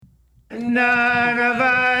None of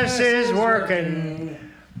us is working.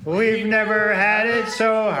 We've never had it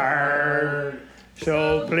so hard.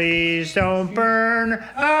 So please don't burn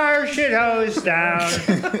our shithouse down,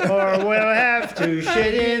 or we'll have to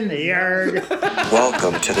shit in the yard.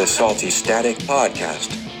 Welcome to the Salty Static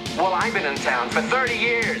Podcast. Well, I've been in town for 30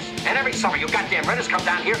 years, and every summer you goddamn renters come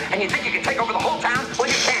down here, and you think you can take over the whole town? Well,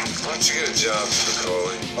 you can't. Why don't you get a job,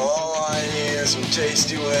 Spicoli? All I need is some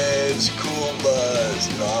tasty waves, cool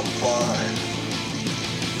buzz, and I'm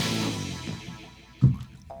fine.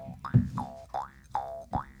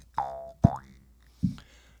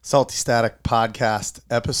 Salty Static Podcast,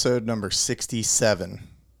 episode number 67.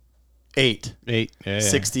 8. Yeah.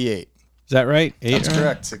 68. Is that right? 8. That's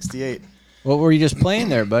correct, 68. What were you just playing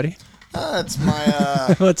there, buddy? It's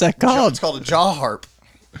my, What's that called? It's called a jaw harp.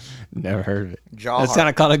 Never heard of it. Jaw That's harp. kind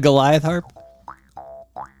of called a Goliath harp?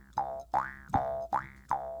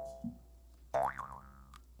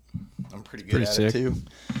 I'm pretty good Pretty at sick. it, too.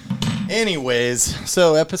 Anyways,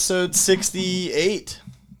 so episode 68.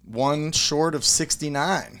 One short of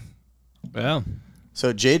 69. Well,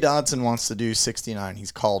 So Jay Dodson wants to do 69.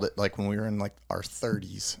 He's called it like when we were in like our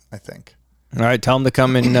 30s, I think. all right, tell them to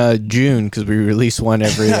come in June because we release one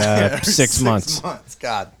every 6 months. 6 months.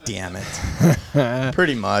 God damn it.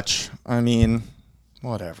 Pretty much. I mean,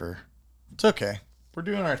 whatever. It's okay. We're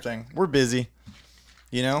doing our thing. We're busy.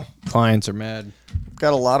 You know, Clients are mad.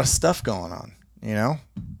 got a lot of stuff going on. You know,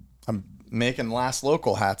 I'm making Last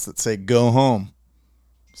Local hats that say "Go Home."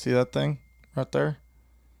 See that thing right there?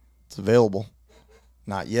 It's available.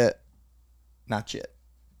 Not yet. Not yet.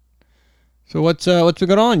 So what's been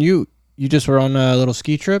going on? You just were on a little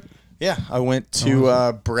ski trip? Yeah, I went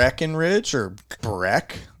to Breckenridge, or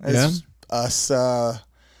Breck, as us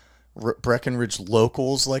Breckenridge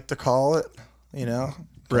locals like to call it. You know,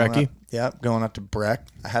 Brecky? Going up to Breck.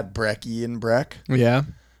 I had Brecky in Breck. Yeah.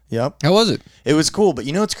 Yep, How was it? it was cool. But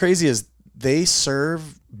you know what's crazy is they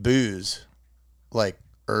serve booze like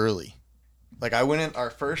early. Like I went in our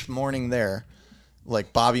first morning there.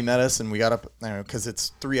 Like Bobby met us, and we got up. I don't know, because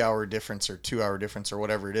it's 3-hour difference or 2-hour difference or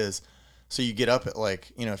whatever it is. So you get up at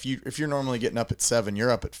like, you know, if you're normally getting up at 7,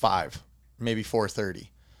 you're up at 5, maybe 4:30.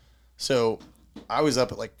 So I was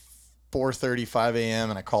up at like 4:30, 5 a.m.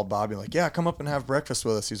 and I called Bobby like, yeah, come up and have breakfast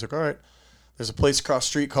with us. He's like, all right. There's a place across the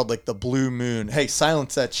street called like the Blue Moon. Hey,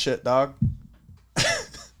 silence that shit, dog.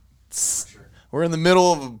 We're in the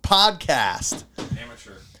middle of a podcast.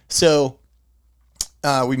 Amateur. So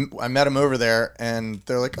I met him over there, and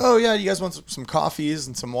they're like, oh, yeah, you guys want some coffees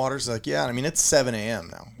and some waters? Like, yeah. And I mean, it's 7 a.m.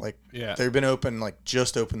 now. Like, Yeah. they've been open, like,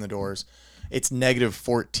 just opened the doors. It's negative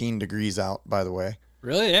 14 degrees out, by the way.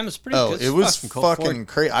 Really? Damn, it's pretty Oh, good. it was From cold fucking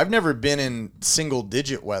crazy. I've never been in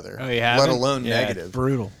single-digit weather, Oh, you haven't? let alone Yeah, negative.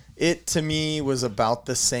 brutal. It, to me, was about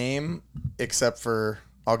the same, except for,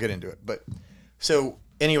 I'll get into it. But, so,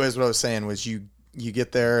 anyways, what I was saying was you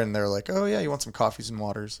get there, and they're like, oh, yeah, you want some coffees and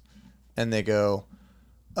waters? And they go,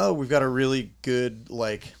 oh, we've got a really good,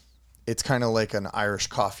 like, it's kind of like an Irish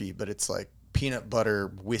coffee, but it's like peanut butter,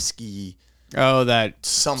 whiskey, Oh, that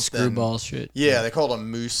something. screwball shit. Yeah, they called it a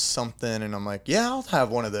moose something, and I'm like, yeah, I'll have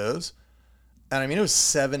one of those. And I mean, it was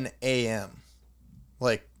 7 a.m.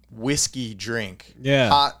 Like, whiskey drink. Yeah.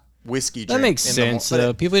 Hot whiskey drink. That makes in the sense, but it-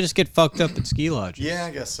 though. People just get fucked up at ski lodges. yeah,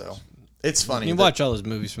 I guess so. It's funny. You that- watch all those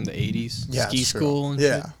movies from the 80s. yeah, Ski it's true. school and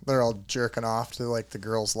yeah, shit. they're all jerking off to, like, the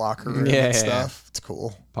girls' locker room Yeah, and yeah. stuff. It's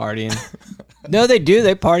cool. Partying. No, they do.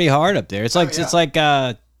 They party hard up there. It's like yeah. it's like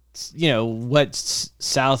you know what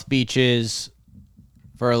South Beach is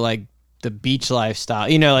for like the beach lifestyle.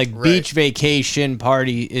 You know, like Right. beach vacation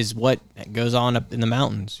party is what goes on up in the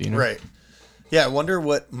mountains. You know, Right. Yeah, I wonder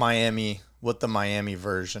what the Miami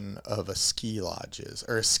version of a ski lodge is,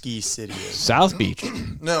 or a ski city is. South Beach.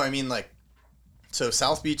 No, I mean, like, so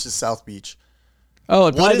South Beach is South Beach. Oh,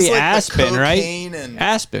 it'd What probably is, be like, the Aspen, right? cocaine and-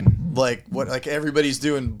 Aspen. Like, what, like everybody's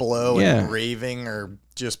doing blow Yeah. and raving or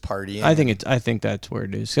just partying? I think that's where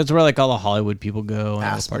it is. That's where like all the Hollywood people go and all the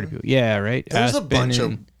Aspen? party people. Yeah, right. There's a Aspen bunch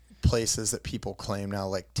of and- places that people claim now,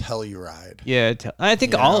 like Telluride. Yeah, I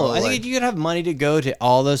think You all. know, I think like- you could have money to go to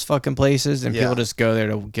all those fucking places, and Yeah. people just go there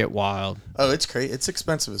to get wild. Oh, it's crazy. It's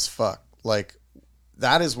expensive as fuck. Like,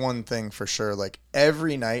 that is one thing for sure. Like,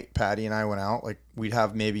 every night Patty and I went out, like, we'd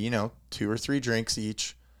have maybe, you know, 2 or 3 drinks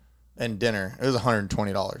each and dinner. It was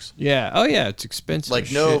 $120. Yeah. Oh yeah, it's expensive. Like,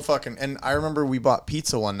 as no shit. fucking. And I remember we bought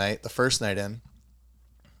pizza one night, the first night in.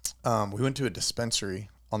 We went to a dispensary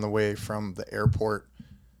on the way from the airport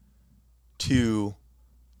to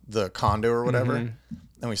the condo or whatever. Mm-hmm.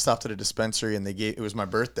 And we stopped at a dispensary, and it was my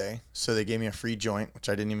birthday. So they gave me a free joint, which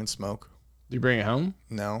I didn't even smoke. Did you bring it home?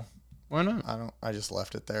 No, Why not? I just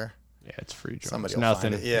left it there. Yeah, it's free drugs. Somebody It's will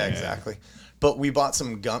nothing. find it. Yeah, exactly. But we bought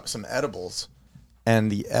some edibles,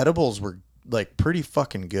 and the edibles were like pretty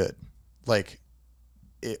fucking good. Like,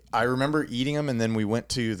 I remember eating them, and then we went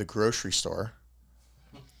to the grocery store,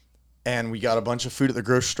 and we got a bunch of food at the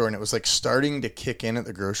grocery store, and it was like starting to kick in at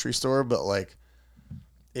the grocery store, but like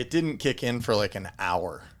it didn't kick in for like an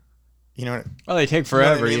hour. You know what? Oh, they take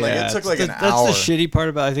forever. You know what I mean? Yeah, Like, it took like an that's hour. the shitty part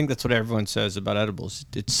about. I think that's what everyone says about edibles.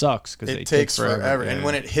 It sucks because It takes forever. Yeah. And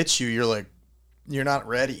when it hits you, you're like, you're not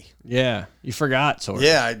ready. Yeah, you forgot sort of.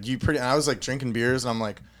 Yeah, I was like drinking beers, and I'm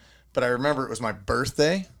like, but I remember it was my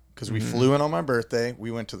birthday because we flew in on my birthday.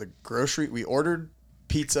 We went to the grocery. We ordered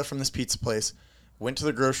pizza from this pizza place. Went to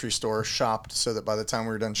the grocery store, shopped so that by the time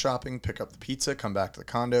we were done shopping, pick up the pizza, come back to the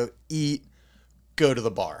condo, eat, go to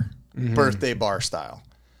the bar, birthday bar style.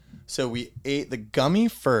 So we ate the gummy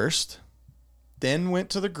first, then went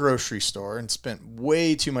to the grocery store and spent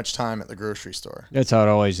way too much time at the grocery store. That's how it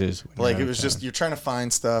always is. Like, it was just, you're trying to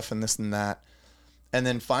find stuff and this and that. And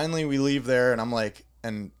then finally we leave there, and I'm like,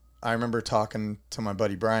 and I remember talking to my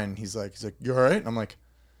buddy Brian. He's like, you all right? And I'm like,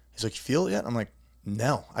 he's like, you feel it yet? I'm like,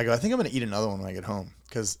 no. I go, I think I'm going to eat another one when I get home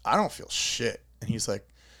because I don't feel shit. And he's like,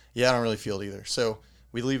 yeah, I don't really feel it either. So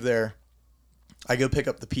we leave there. I go pick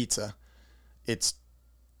up the pizza.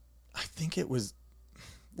 I think it was,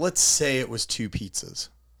 let's say it was 2 pizzas.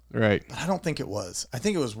 right. But I don't think it was. I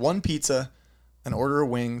think it was 1 pizza, an order of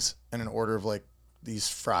wings, and an order of like these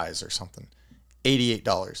fries or something.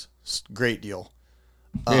 $88. Great deal.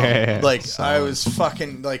 Yeah, Like, solid. I was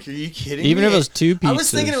fucking like, are you kidding Even me? if it was 2 I was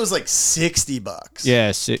pizzas. thinking it was like $60.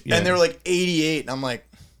 Yeah, And they were like 88, and I'm like,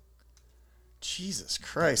 Jesus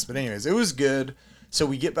Christ. But anyways, it was good. So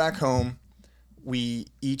we get back home. We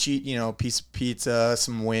each eat, a piece of pizza,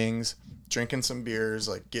 some wings, drinking some beers,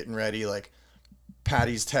 like getting ready. Like,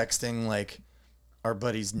 Patty's texting like our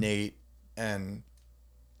buddies Nate, and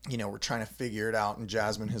we're trying to figure it out. And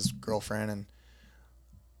Jasmine, his girlfriend, and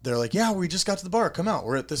they're like, yeah, we just got to the bar. Come out.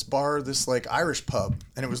 We're at this bar, this like Irish pub,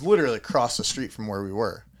 and it was literally across the street from where we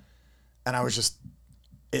were. And I was just,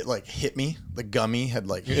 it like hit me. The gummy had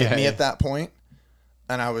like hit me at that point,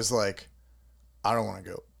 and I was like, I don't want to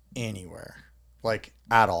go anywhere, like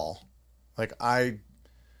at all. Like, I'm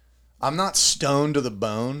not stoned to the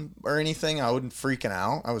bone or anything. I wasn't freaking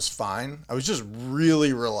out. I was fine. I was just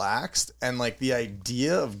really relaxed. And like the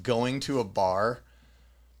idea of going to a bar,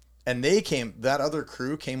 and that other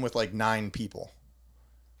crew came with like 9 people.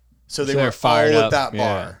 So they they're were all fired at up, that yeah.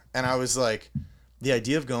 bar. And I was like, the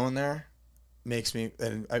idea of going there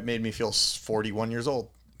it made me feel 41 years old,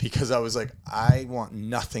 because I was like, I want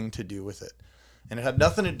nothing to do with it. And it had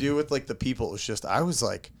nothing to do with like the people. It was just, I was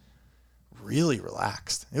like, really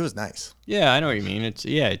relaxed. It was nice. Yeah, I know what you mean. It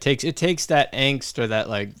takes that angst or that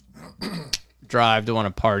like drive to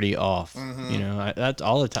want to party off. That's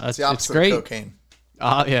all the time. It's the opposite it's great. of cocaine.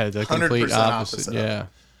 Yeah, the complete 100% opposite. opposite. Yeah.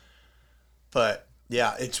 But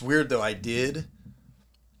yeah, it's weird though. I don't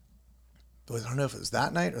know if it was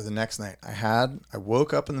that night or the next night. I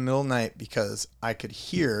woke up in the middle of the night because I could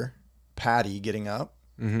hear Patty getting up.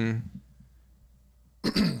 Mm-hmm.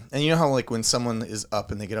 And you know how like when someone is up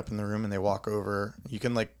and they get up in the room and they walk over, you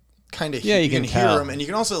can like kind of you can hear tell. them, and you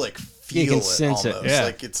can also like feel can it sense it, almost. yeah.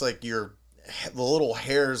 Like it's like the little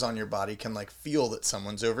hairs on your body can like feel that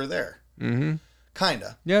someone's over there. Mm-hmm.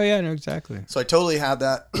 Kinda. Yeah, I know exactly. So I totally had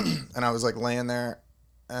that, and I was like laying there,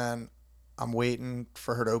 and I'm waiting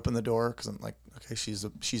for her to open the door because I'm like, okay,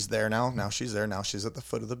 she's there now. Now she's there. Now she's at the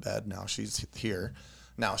foot of the bed. Now she's here.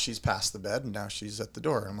 Now she's past the bed, and now she's at the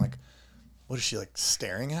door. I'm like, what is she like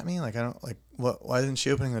staring at me? Like, I don't like what? Why isn't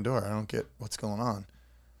she opening the door? I don't get what's going on.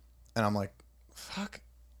 And I'm like, fuck.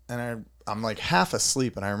 And I'm like half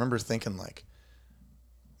asleep, and I remember thinking like,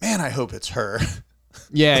 man, I hope it's her.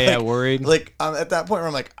 Yeah, worried. Like, I'm at that point where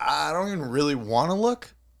I'm like, I don't even really want to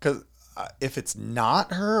look, because if it's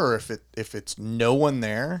not her, or if it's no one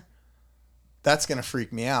there, that's gonna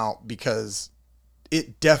freak me out, because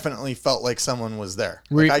it definitely felt like someone was there.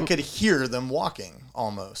 Like, I could hear them walking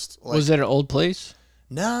almost. Like, Was it an old place?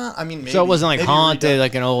 Nah, I mean, maybe, So it wasn't like maybe haunted, redone.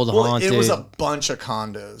 like an old haunted. It was a bunch of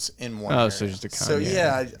condos in one. area. So just a condo. So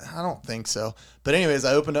yeah, I don't think so. But anyways,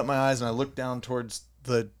 I opened up my eyes and I looked down towards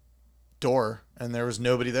the door, and there was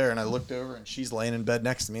nobody there. And I looked over, and she's laying in bed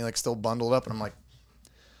next to me, like still bundled up. And I'm like,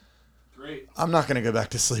 great. I'm not gonna go back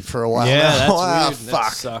to sleep for a while. Yeah, now. that's Ah, weird. That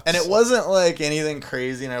fuck. sucks. And it wasn't like anything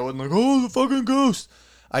crazy, and I wasn't like, oh, the fucking ghost.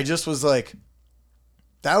 I just was like,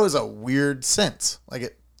 that was a weird sense. Like,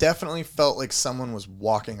 it definitely felt like someone was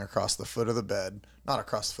walking across the foot of the bed. Not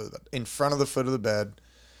across the foot of the bed. In front of the foot of the bed.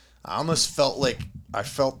 I almost felt like I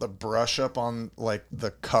felt the brush up on like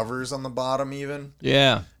the covers on the bottom even.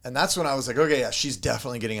 Yeah. And that's when I was like, okay, yeah, she's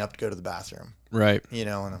definitely getting up to go to the bathroom. Right. You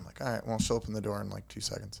know, and I'm like, all right, well, she'll open the door in like 2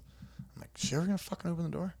 seconds. I'm like, is she ever going to fucking open the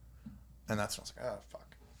door? And that's when I was like, oh,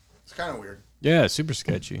 fuck. It's kind of weird. Yeah, super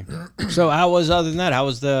sketchy. So other than that, how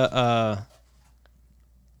was the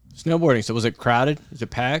snowboarding? So was it crowded? Was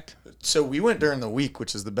it packed? So we went during the week,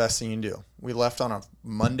 which is the best thing you can do. We left on a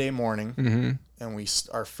Monday morning, and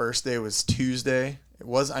our first day was Tuesday. It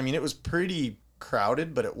was pretty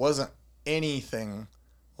crowded, but it wasn't anything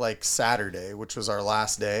like Saturday, which was our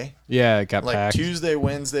last day. Yeah, it got Like packed. Tuesday,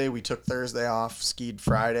 Wednesday, we took Thursday off, skied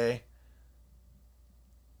Friday,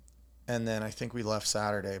 and then I think we left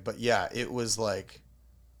Saturday. But yeah, it was like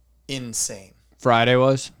insane. Friday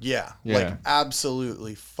was? Yeah, Yeah. like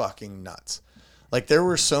absolutely fucking nuts. Like there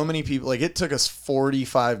were so many people. Like it took us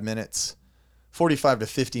 45 to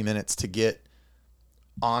 50 minutes to get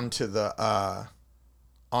onto the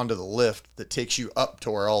lift that takes you up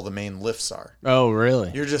to where all the main lifts are. Oh,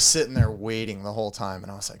 really? You're just sitting there waiting the whole time.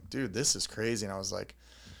 And I was like, dude, this is crazy. And I was like,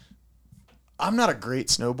 I'm not a great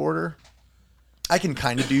snowboarder. I can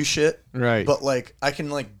kind of do shit. Right. But like, I can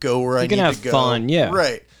like go where I need can have to go. fun, yeah.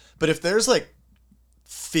 Right. But if there's like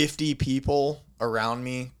 50 people around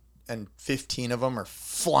me and 15 of them are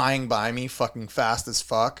flying by me fucking fast as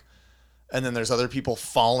fuck, and then there's other people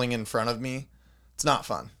falling in front of me, it's not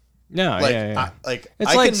fun. No, Like, yeah.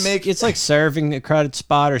 it's like surfing a crowded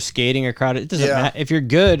spot or skating a crowded. It doesn't Yeah. matter if you're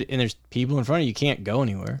good and there's people in front of you. You can't go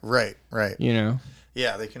anywhere. right. You know.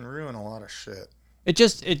 Yeah, they can ruin a lot of shit. It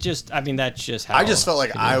just. I mean, that's just how. I just felt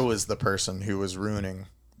like it I is. was the person who was ruining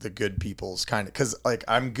the good people's kind of, because like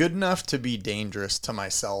I'm good enough to be dangerous to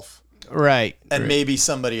myself Right. and right. maybe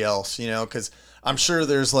somebody else, you know, because I'm sure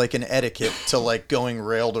there's like an etiquette to like going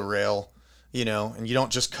rail to rail, you know, and you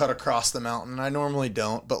don't just cut across the mountain. I normally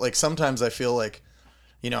don't, but like sometimes I feel like,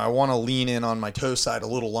 you know, I want to lean in on my toe side a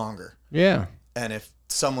little longer. Yeah. And if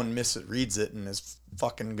someone reads it and is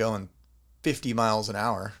fucking going 50 miles an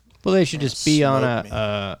hour. Well, they should just be on Smoke me.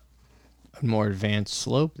 a more advanced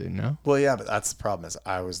slope, then, no? Well, yeah, but that's the problem is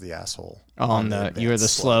I was the asshole. On the you were the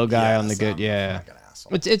advanced slow slope. guy Yeah, on the so good, I'm a yeah. fucking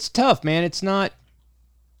asshole. It's tough, man. It's not.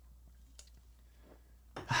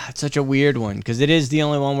 It's such a weird one because it is the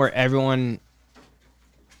only one where everyone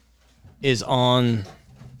is on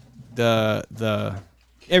the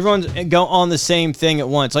everyone's go on the same thing at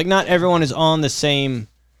once. Like not everyone is on the same.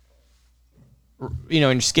 You know,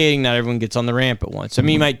 in skating, not everyone gets on the ramp at once. I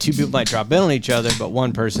mean, two people might drop in on each other, but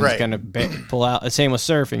one person's Right. gonna pull out. The same with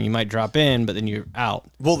surfing. You might drop in, but then you're out.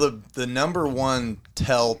 Well, the number one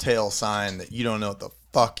telltale sign that you don't know what the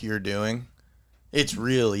fuck you're doing, it's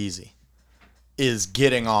real easy, is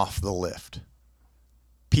getting off the lift.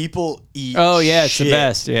 People eat Oh, yeah, it's the shit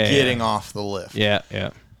best. Yeah, getting yeah. off the lift. Yeah, yeah.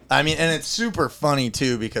 I mean, and it's super funny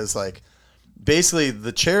too because like basically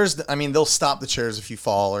the chairs, I mean, they'll stop the chairs if you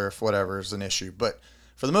fall or if whatever is an issue, but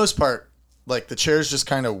for the most part, like the chairs just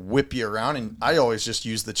kind of whip you around, and I always just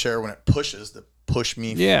use the chair when it pushes to push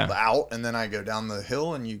me out, and then I go down the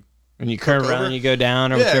hill and you curve around over. and you go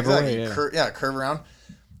down or yeah, whichever exactly. way. Yeah. Curve around.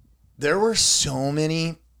 There were so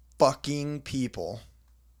many fucking people.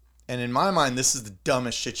 And in my mind, this is the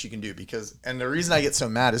dumbest shit you can do and the reason I get so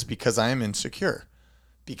mad is because I am insecure.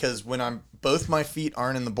 Because when both my feet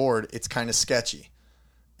aren't in the board, it's kind of sketchy.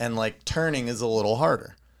 And like turning is a little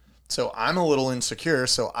harder. So I'm a little insecure.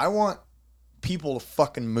 So I want people to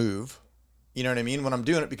fucking move. You know what I mean? When I'm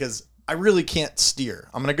doing it, because I really can't steer.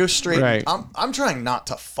 I'm going to go straight. Right. I'm trying not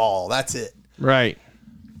to fall. That's it. Right.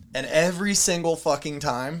 And every single fucking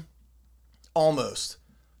time, almost,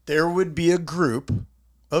 there would be a group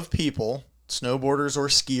of people, snowboarders or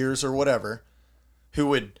skiers or whatever, who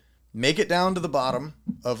would make it down to the bottom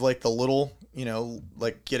of like the little, you know,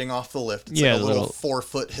 like getting off the lift. It's Yeah, like a little little-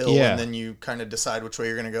 4-foot hill, Yeah. and then you kind of decide which way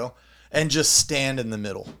you're going to go and just stand in the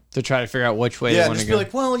middle. To try to figure out which way Yeah, you and want to just be go.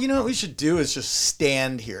 like, well, you know what we should do is just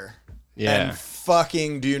stand here. Yeah. And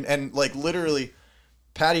fucking do, and like literally,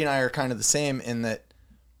 Patty and I are kind of the same in that,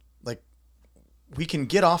 like, we can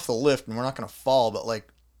get off the lift and we're not going to fall, but like,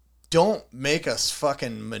 don't make us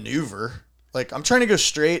fucking maneuver. Like, I'm trying to go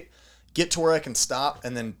straight, get to where I can stop,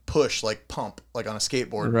 and then push, like pump, like on a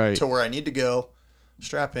skateboard, Right. to where I need to go,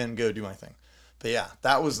 strap in, go do my thing. But yeah,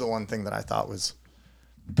 that was the one thing that I thought was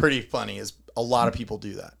pretty funny is a lot of people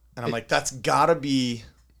do that. And I'm like, that's gotta be,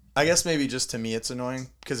 I guess maybe just to me it's annoying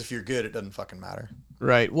because if you're good, it doesn't fucking matter.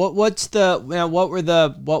 Right. What was the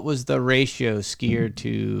ratio skier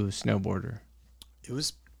to snowboarder? It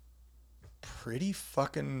was pretty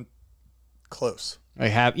fucking close.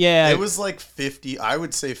 It It was like 50, I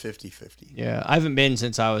would say 50-50. Yeah, I haven't been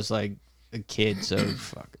since I was like a kid, so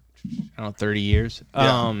fuck it. I don't know, 30 years.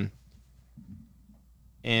 Yeah.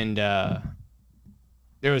 And there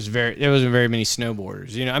wasn't very many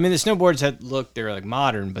snowboarders. You know, I mean, the snowboards they were like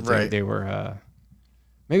modern, but they were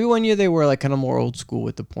maybe one year they were like kind of more old school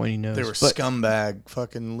with the pointy nose. They were scumbag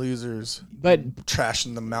fucking losers, but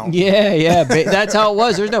trashing the mountain. yeah, that's how it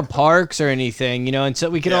was. There's no parks or anything, you know, and so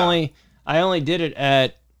we could I only did it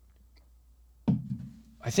at,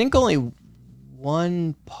 I think only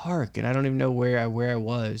one park, and I don't even know where I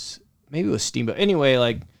was. Maybe it was Steamboat. Anyway,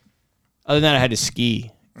 like, other than that, I had to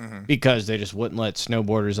ski because they just wouldn't let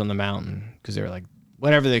snowboarders on the mountain because they were like,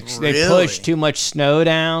 whatever, they pushed too much snow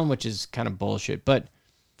down, which is kind of bullshit. But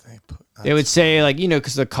they would say, like, you know,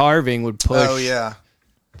 because the carving would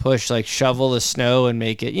push, like, shovel the snow and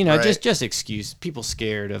make it, you know, just excuse people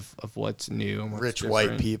scared of what's new and what's rich different.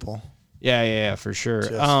 white people. Yeah, for sure.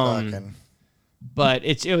 Just fucking. But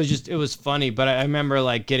it was funny. But I remember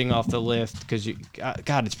like getting off the lift because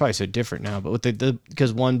God, it's probably so different now. But with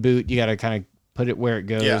because one boot you got to kind of put it where it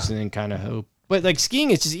goes and then kind of hope. But like skiing,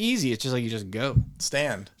 it's just easy. It's just like you just go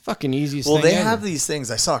Stand. fucking easiest. Well, thing they ever. have these things.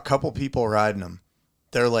 I saw a couple people riding them.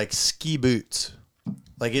 They're like ski boots.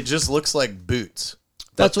 Like it just looks like boots.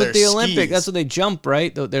 That's what they're the Olympic. skis. That's what they jump,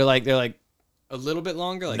 right? They're like a little bit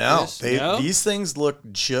longer. Like No, this. these things look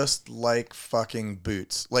just like fucking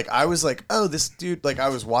boots. Like I was like, oh, this dude. Like I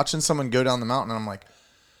was watching someone go down the mountain, and I'm like,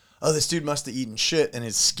 oh, this dude must have eaten shit, and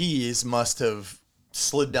his skis must have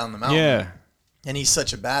slid down the mountain. Yeah. And he's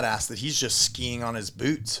such a badass that he's just skiing on his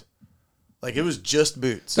boots. Like it was just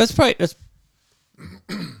boots. That's.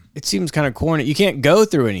 It seems kind of corny. You can't go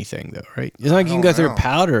through anything though, right? It's not like you can go through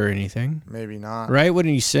powder or anything, Maybe not. right?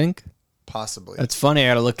 Wouldn't you sink? Possibly. That's funny. I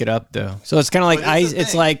gotta look it up though. So it's kind of like But here's ice. the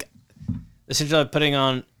It's thing. like essentially putting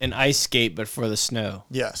on an ice skate, but for the snow.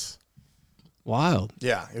 Yes. Wild.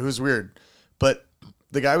 Yeah, it was weird. But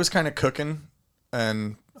the guy was kind of cooking,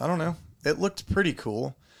 and I don't know. It looked pretty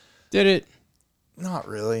cool. Did it? Not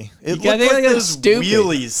really. It You gotta looked think like like those that's stupid.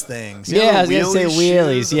 wheelies things. You Yeah, know, I was gonna say wheelie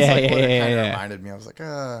wheelies. shoes? That's Yeah, like what it yeah, kinda yeah. reminded me. I was like,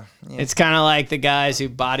 yeah. It's kind of like the guys who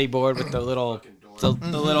bodyboard with the little,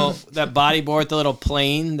 that bodyboard with the little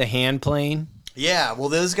plane, the hand plane. Yeah, well,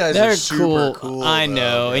 those guys They're are super cool. I though,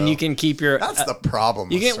 know, bro. and you can keep your. That's the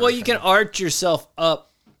problem. You with can you can surfing. arch yourself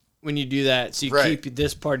up when you do that, so you Right. keep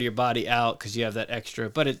this part of your body out because you have that extra.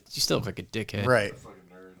 But you still look like a dickhead. Right.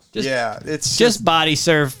 Just- yeah, it's Just body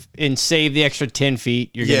surf and save the extra 10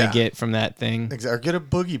 feet you're Yeah. gonna get from that thing. or get a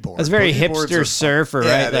boogie board. That's very Boogie boards hipster are fun. surfer,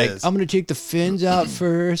 Yeah, right? it Like, is. I'm gonna take the fins out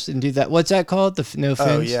first and do that. What's that called? No fins.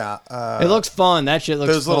 Oh yeah, It looks fun. That shit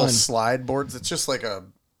looks those fun. little slide boards. It's just like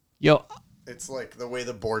Yo, it's like the way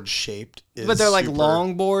the board's shaped. Is but they're like super-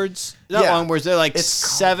 long boards. Not Yeah. long boards. They're like It's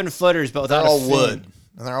 7-footers, but They're without all a fin. wood,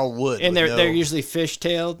 and they're all wood. And with they're no- usually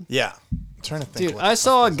fish-tailed. Yeah, I'm trying to think. Dude, what I the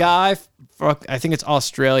saw a fuck guy, I think it's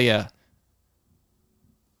Australia,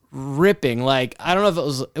 ripping, like, I don't know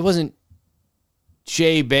if it wasn't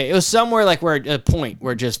J Bay. It was somewhere like where a point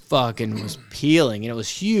where it just fucking was peeling, and it was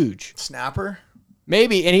huge. snapper.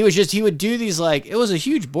 Maybe, and he would do these like, it was a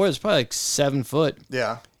huge board. It was probably like 7 foot.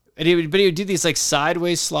 Yeah, And he would do these like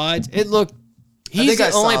sideways slides. It looked, he's think I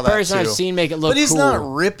the only saw that person I've too. seen make it look but he's cool.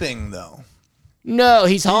 not ripping though. No,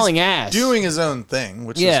 he's hauling ass. Doing his own thing,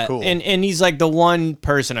 which Yeah, is cool. and he's like the one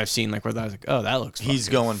person I've seen like where I was like, oh, that looks He's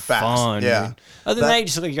fucking going fast. fun, Yeah. dude. Other than that, you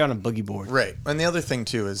just look like you're on a boogie board. Right. And the other thing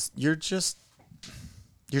too is you're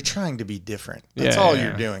trying to be different. That's Yeah, all yeah.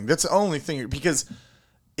 you're doing. That's the only thing because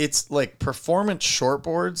it's like performance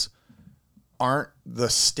shortboards aren't the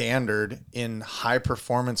standard in high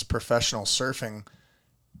performance professional surfing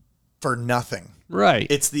for nothing. Right.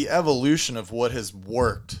 It's the evolution of what has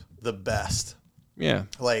worked the best. Yeah.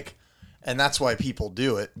 Like, and that's why people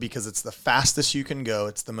do it because it's the fastest you can go.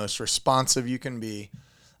 It's the most responsive you can be.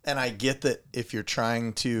 And I get that if you're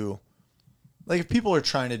trying to, like, if people are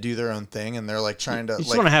trying to do their own thing and they're like trying to, just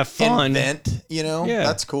like, wanna have fun. invent, you know, Yeah.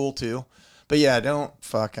 that's cool too. But yeah, don't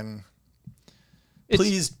fucking,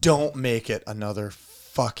 please don't make it another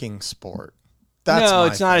fucking sport. That's no, my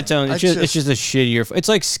it's not thing. its own. It's just a shittier. It's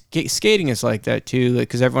like skating is like that too,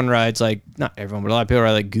 because everyone rides like not everyone, but a lot of people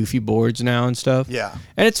ride like goofy boards now and stuff. Yeah.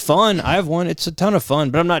 and it's fun. I have one. It's a ton of fun,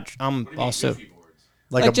 but I'm also like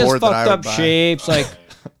like a just board that fucked I would up buy. shapes, like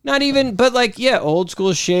not even, but like yeah, old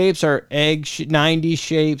school shapes or 90s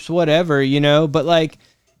shapes, whatever, you know. But like,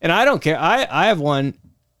 and I don't care. I have one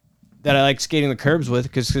that I like skating the curbs with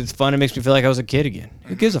because it's fun. It makes me feel like I was a kid again.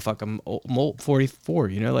 Who gives a fuck? I'm old 44.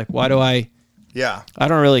 You know, like why do I? Yeah. I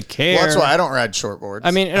don't really care. Well, that's why I don't ride shortboards.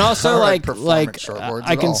 I mean, and I also don't ride like performance shortboards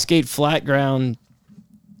I at can all. skate flat ground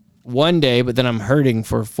one day, but then I'm hurting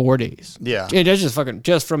for 4 days. Yeah. That's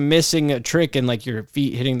just from missing a trick and like your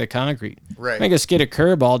feet hitting the concrete. Right. I can skid a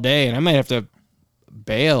curb all day and I might have to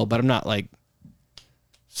bail, but I'm not like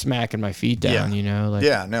smacking my feet down, you know? Like,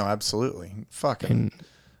 yeah, no, absolutely. Fucking,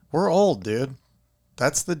 we're old, dude.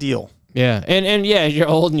 That's the deal. Yeah, and yeah, you're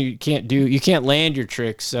old and you can't land your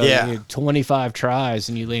tricks. So Yeah. you 25 tries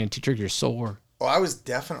and you land 2 tricks, you're sore. Well, I was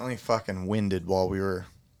definitely fucking winded while we were.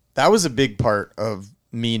 That was a big part of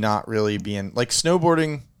me not really being like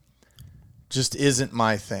snowboarding. Just isn't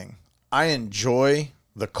my thing. I enjoy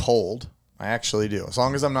the cold. I actually do. As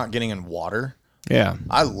long as I'm not getting in water. Yeah.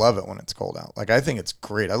 I love it when it's cold out. Like, I think it's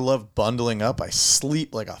great. I love bundling up. I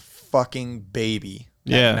sleep like a fucking baby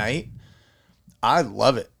at night. I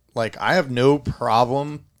love it. Like, I have no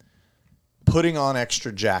problem putting on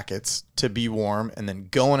extra jackets to be warm and then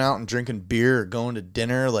going out and drinking beer or going to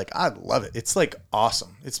dinner. Like, I love it. It's like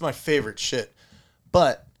awesome. It's my favorite shit.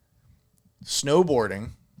 But snowboarding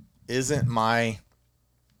isn't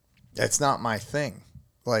it's not my thing.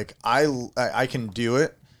 Like, I can do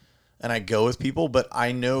it and I go with people, but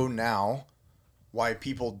I know now why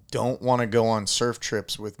people don't want to go on surf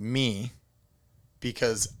trips with me,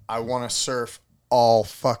 because I want to surf all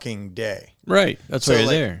fucking day. Right. That's why you're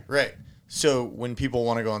there. Right. So when people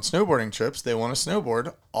want to go on snowboarding trips, they want to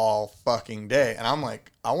snowboard all fucking day. And I'm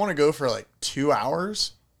like, I want to go for like 2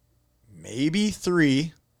 hours, maybe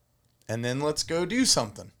 3, and then let's go do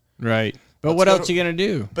something. Right. But what else are you going to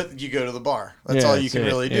do? But you go to the bar. That's all you can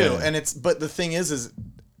really do. Yeah. And but the thing is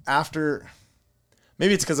after,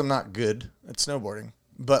 maybe it's because I'm not good at snowboarding,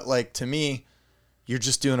 but like to me, you're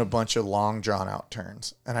just doing a bunch of long drawn out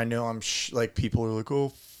turns. And I know like people are like, oh,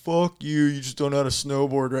 fuck you. You just don't know how to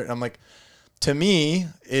snowboard, right? And I'm like, to me,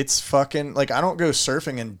 it's fucking like, I don't go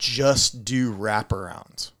surfing and just do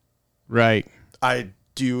wraparounds. Right. I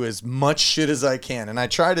do as much shit as I can. And I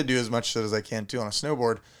try to do as much shit as I can too on a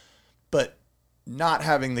snowboard, but not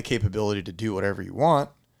having the capability to do whatever you want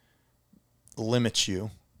limits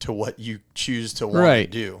you to what you choose to want to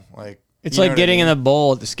do. Like, it's like getting in the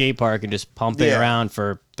bowl at the skate park and just pumping around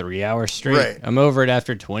for 3 hours straight. Right. I'm over it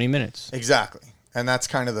after 20 minutes. Exactly. And that's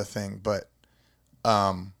kind of the thing. But,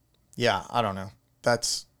 yeah, I don't know.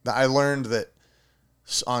 I learned that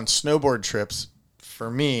on snowboard trips,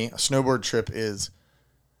 for me, a snowboard trip is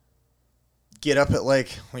get up at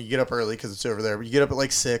you get up early because it's over there, but you get up at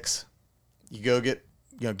like 6, you go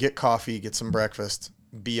get coffee, get some breakfast,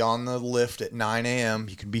 be on the lift at 9 a.m.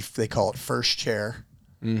 You can be, they call it first chair.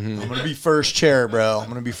 Mm-hmm. I'm going to be first chair, bro. I'm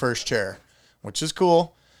going to be first chair, which is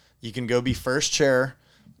cool. You can go be first chair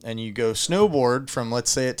and you go snowboard from,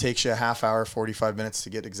 let's say it takes you a half hour, 45 minutes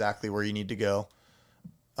to get exactly where you need to go.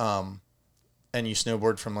 And you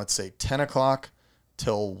snowboard from, let's say 10 o'clock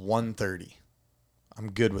till 1:30.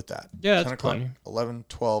 I'm good with that. Yeah, 10 that's o'clock, plenty. 11,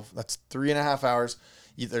 12. That's 3.5 hours.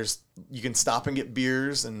 You can stop and get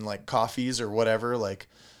beers and like coffees or whatever. Like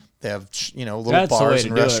they have, little That's bars the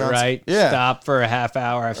and way to restaurants. do it, right? Yeah. Stop for a half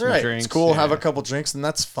hour, have some Right. drinks. It's cool. Yeah. Have a couple drinks and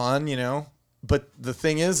that's fun, But the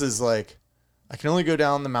thing is like, I can only go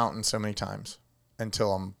down the mountain so many times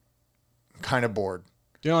until I'm kind of bored.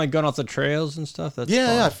 Do you like going off the trails and stuff? That's Yeah,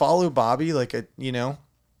 fun. I follow Bobby.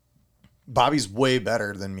 Bobby's way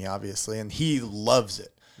better than me, obviously, and he loves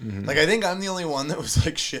it. Mm-hmm. Like, I think I'm the only one that was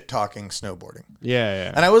like shit talking snowboarding.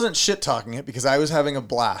 Yeah. And I wasn't shit talking it because I was having a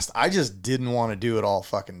blast. I just didn't want to do it all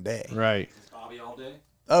fucking day. Right. Bobby all day?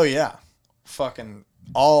 Oh yeah, fucking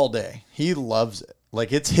all day. He loves it.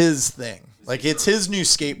 Like it's his thing. Like it's his new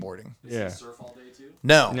skateboarding. Yeah. Surf all day too?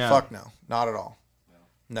 No, No. fuck no, not at all.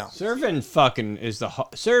 No. Surfing fucking is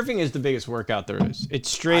surfing is the biggest workout there is. It's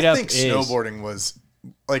straight I up. think snowboarding was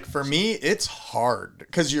like for me. It's hard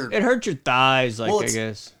because It hurts your thighs, I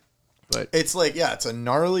guess. But it's like it's a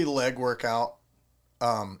gnarly leg workout,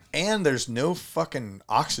 and there's no fucking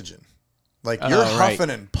oxygen. Like you're huffing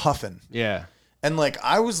and puffing. Yeah. And like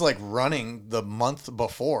I was like running the month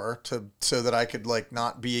before so that I could like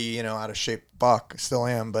not be out of shape. Fuck, I still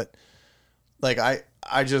am, but like I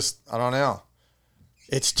don't know.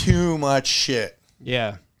 It's too much shit.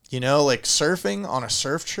 Yeah. Like surfing on a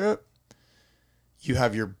surf trip, you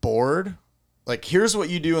have your board. Like here's what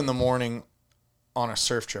you do in the morning on a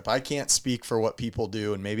surf trip. I can't speak for what people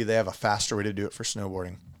do, and maybe they have a faster way to do it for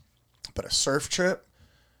snowboarding. But a surf trip,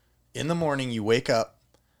 in the morning you wake up,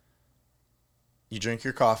 you drink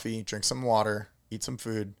your coffee, drink some water, eat some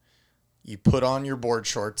food. You put on your board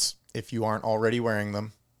shorts if you aren't already wearing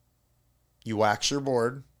them. You wax your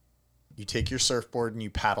board. You take your surfboard and you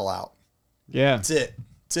paddle out. Yeah. That's it.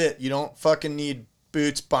 That's it. You don't fucking need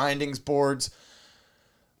boots, bindings, boards,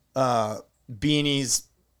 beanies,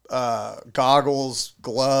 goggles,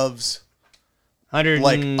 gloves.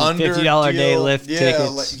 $150 a day lift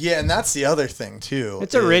tickets. Yeah, and that's the other thing too.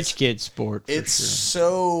 It's a rich kid sport. It's for sure.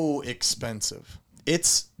 so expensive.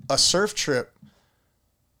 It's a surf trip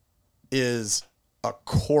is a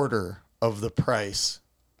quarter of the price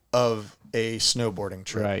of a snowboarding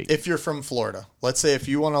trip. Right. If you're from Florida, let's say if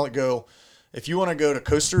you want to go to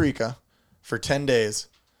Costa Rica for 10 days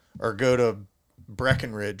or go to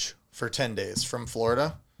Breckenridge for 10 days from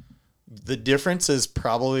Florida, the difference is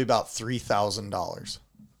probably about $3,000.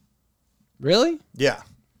 Really? Yeah.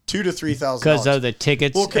 $2,000 to $3,000. Because of the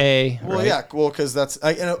tickets, right? Because that's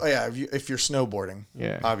if you're snowboarding,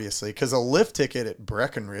 obviously, because a lift ticket at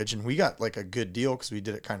Breckenridge, and we got like a good deal because we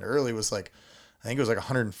did it kind of early, was like, I think it was like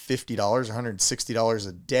 $150, $160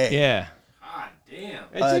 a day. Yeah. God damn.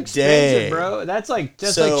 It's expensive, bro. That's like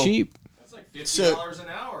cheap. That's like $50 an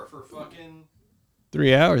hour for fucking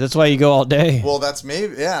 3 hours. That's why you go all day. Well, that's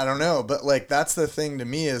maybe, I don't know, but like that's the thing to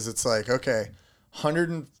me is it's like, okay,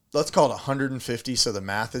 let's call it 150 so the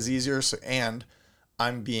math is easier. So, and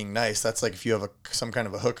I'm being nice. That's like if you have some kind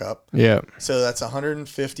of a hookup. Yeah. So that's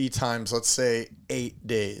 150 times, let's say 8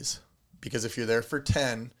 days, because if you're there for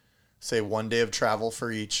 10, say 1 day of travel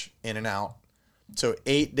for each in and out. So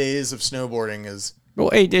 8 days of snowboarding is. Well,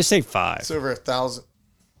 8 days, say 5. It's over 1,000.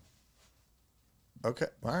 Okay.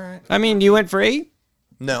 All right. I mean, you went for 8?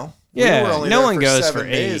 No. Yeah. We were only no there one for goes 7 for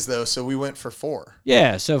 8 days though, so we went for 4.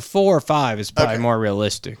 Yeah. So 4 or 5 is probably Okay. more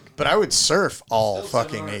realistic. But I would surf all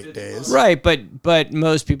fucking 8 days. Right. But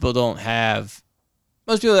most people don't have.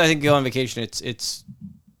 Most people, I think, go on vacation. It's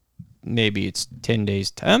maybe it's 10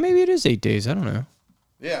 days. Maybe it is 8 days. I don't know.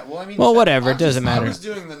 Yeah, well, I mean, whatever. It doesn't matter. I was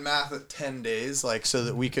doing the math at 10 days, like so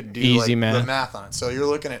that we could do Easy like, math. the math on it. So you're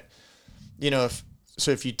looking at,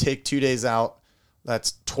 if you take 2 days out,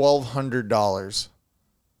 that's $1,200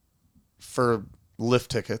 for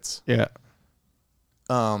lift tickets. Yeah.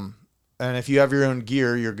 And if you have your own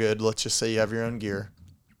gear, you're good. Let's just say you have your own gear,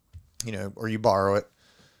 or you borrow it.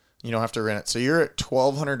 You don't have to rent it. So you're at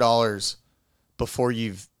 $1,200 before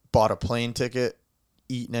you've bought a plane ticket,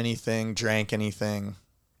 eaten anything, drank anything.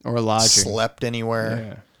 Or lodging. Slept anywhere.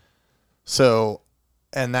 Yeah. So,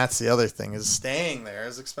 and that's the other thing is staying there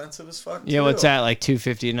is expensive as fuck. Yeah, too. what's that, like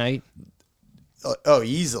 $250 a night? Oh,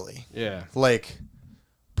 easily. Yeah. Like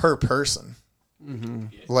per person. Mm-hmm.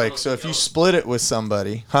 Like, so if you split it with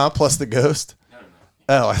somebody, plus the ghost? No.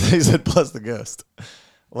 Oh, I think you said plus the ghost.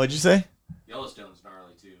 What'd you say? Yellowstone's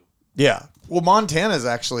gnarly too. Yeah. Well, Montana's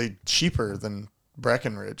actually cheaper than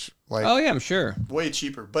Breckenridge. Like, Oh, yeah, I'm sure. way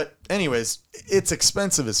cheaper. But anyways, it's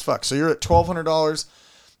expensive as fuck. So you're at $1,200,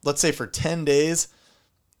 let's say for 10 days,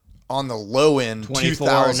 on the low end,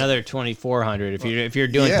 24, another 2,400 if you're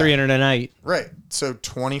doing 300 a night. Right. So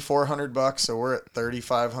 $2,400. So we're at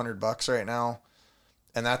 $3,500 right now.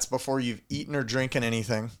 And that's before you've eaten or drinking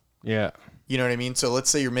anything. Yeah. You know what I mean? So let's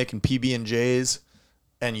say you're making PB&Js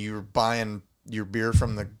and you're buying your beer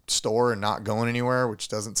from the store and not going anywhere, which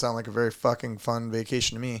doesn't sound like a very fucking fun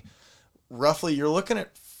vacation to me. Roughly, you're looking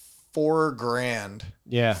at $4,000.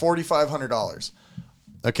 Yeah. $4,500.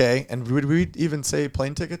 Okay. And would we even say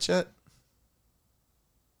plane tickets yet?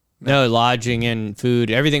 No, lodging and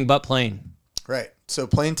food, everything but plane. Right. So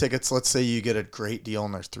plane tickets, let's say you get a great deal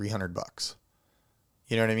and there's $300.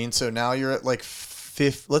 You know what I mean? So now you're at like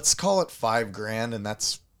let's call it $5,000, and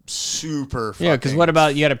that's super fucking. Yeah, because what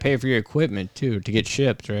about you got to pay for your equipment too to get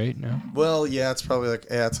shipped, right? No. Well, yeah, it's probably like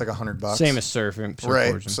it's like $100. Same as surfing.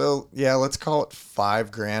 Right. So yeah, let's call it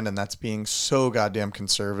 $5,000, and that's being so goddamn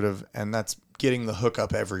conservative, and that's getting the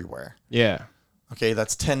hookup everywhere. Yeah. Okay,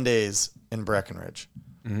 that's 10 days in Breckenridge.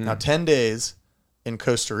 Mm-hmm. Now 10 days in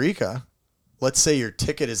Costa Rica. Let's say your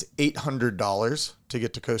ticket is $800 to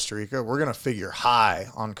get to Costa Rica. We're gonna figure high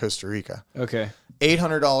on Costa Rica. Okay.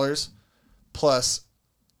 $800 plus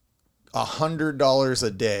 $100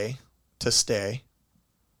 a day to stay.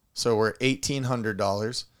 So we're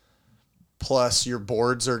 $1,800 plus your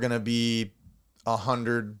boards are going to be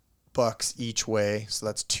 $100 each way. So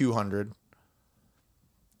that's $200.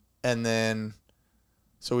 And then,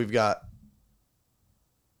 so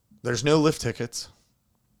there's no lift tickets.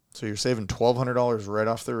 So you're saving $1,200 right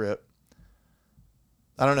off the rip.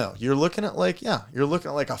 I don't know. You're looking at like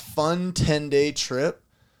a fun 10-day trip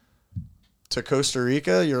to Costa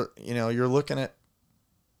Rica. You're looking at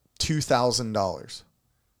 $2,000.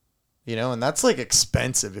 And that's like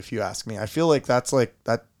expensive if you ask me. I feel like that's like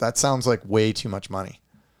that sounds like way too much money.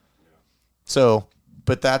 So,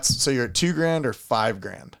 but so you're at $2,000 or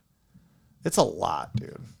 $5,000. It's a lot,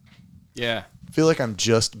 dude. Yeah. I feel like I'm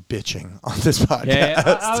just bitching on this podcast. Yeah,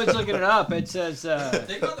 I was looking it up. It says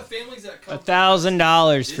Think about the families that come.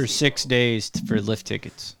 $1,000 for 6 days for lift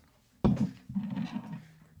tickets.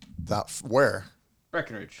 Where?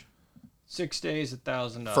 Breckenridge. 6 days,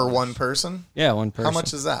 $1,000 For one person? Yeah, one person. How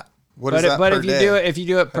much is that? What But is that but per if you day? do it, if you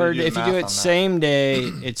do it How per do you day, do if the you do math it on that? same day,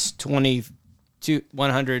 it's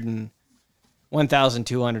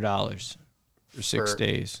 $1,200 for 6 For-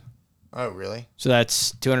 days. Oh, really? So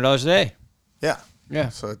that's $200 a day. Yeah. Yeah.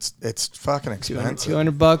 So it's fucking expensive.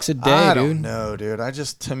 $200 a day, I dude. don't know, dude.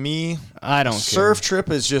 to me, I don't surf care. trip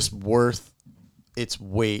is just worth its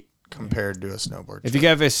weight compared to a snowboard If trip. you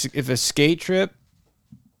got if a skate trip,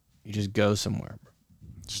 you just go somewhere.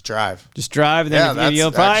 Just drive. Just drive, and Yeah, then that's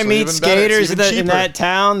you'll probably actually meet even better. It's skaters even in cheaper. that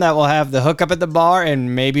town that will have the hookup at the bar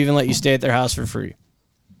and maybe even let you stay at their house for free.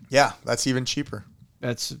 Yeah, that's even cheaper.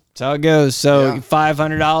 That's how it goes. So Yeah.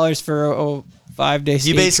 $500 for a 5-day skate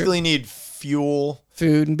You trip, basically need fuel.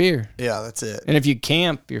 food and beer. Yeah, that's it. And if you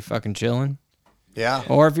camp, you're fucking chilling. Yeah.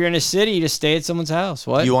 Or if you're in a city, you just stay at someone's house.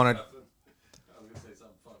 What? You want to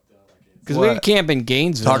Because we what? could camp in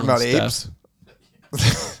Gainesville. talk about and stuff.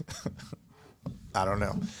 apes? I don't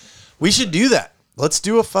know. We should do that. Let's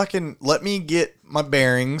do a fucking. Let me get my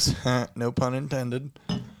bearings. No pun intended.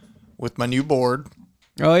 With my new board,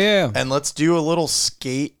 Oh yeah. and let's do a little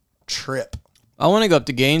skate trip. I want to go up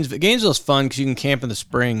to Gainesville. Gainesville's fun because you can camp in the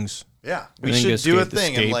springs. Yeah, we And then go should do a skate the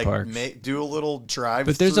thing and skate like parks. do a little drive.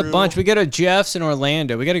 But there's a through. bunch. We go to Jeff's in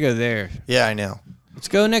Orlando. We got to go there. Yeah, I know. Let's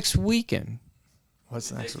go next weekend. What's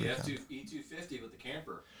the next Take the weekend? E250 with the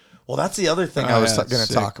camper. Well, that's the other thing I was going to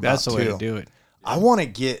sick. talk about. That's the way too. to do it. I want to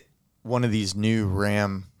get one of these new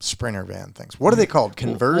Ram Sprinter van things. What are they called?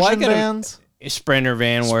 Conversion Well, I gotta- vans? A Sprinter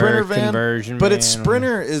van work, Sprinter van, conversion but van. it's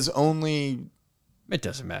Sprinter is only It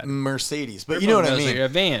doesn't matter. Mercedes. But you know what I Everyone knows mean, they're a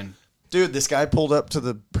van. dude. This guy pulled up to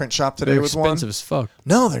the print shop today They're with expensive one. as fuck.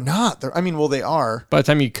 No, they're not. They're, I mean, well, they are. By the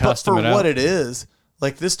time you But custom for it out. what it is,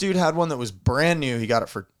 like this dude had one that was brand new. He got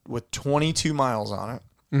it with 22 miles on it,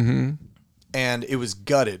 and it was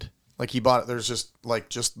gutted. Like he bought it. There's just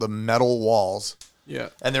the metal walls. Yeah.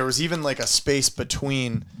 And there was even like a space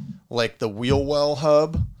between like the wheel well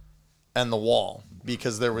hub and the wall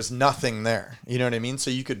because there was nothing there. You know what I mean?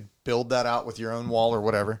 So you could build that out with your own wall or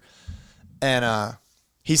whatever. And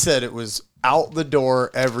he said it was out the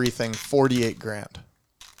door, everything, 48 grand.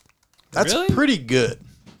 That's Really? pretty good.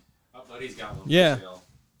 My buddy's got one. Yeah. For sale.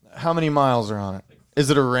 How many miles are on it? Is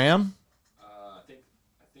it a Ram? I think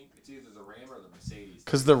it's either the Ram or the Mercedes.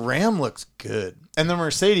 Because the Ram looks good. And the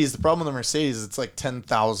Mercedes, the problem with the Mercedes is it's like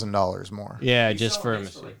 $10,000 more. Yeah, We just sell for a his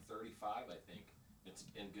machine. like 35, I think. It's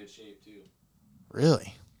in good shape too.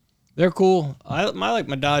 Really? They're cool. I like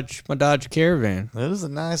my Dodge Caravan. That is a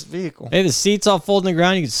nice vehicle. Hey, the seats all fold in the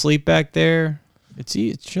ground. You can sleep back there. It's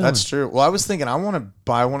chilling. That's true. Well, I was thinking I want to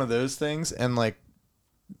buy one of those things and like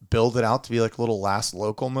build it out to be like a little last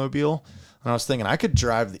local mobile. And I was thinking I could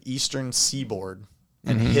drive the Eastern Seaboard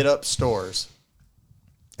and hit up stores.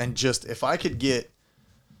 And just if I could get,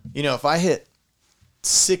 if I hit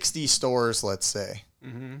 60 stores, let's say,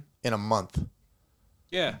 in a month,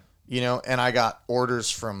 Yeah. and I got orders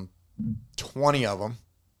from 20 of them,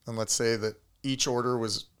 and let's say that each order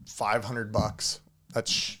was $500.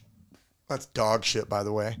 That's dog shit, by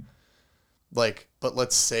the way. Like, but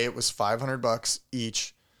let's say it was $500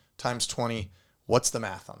 each times 20. What's the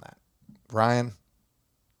math on that, Ryan?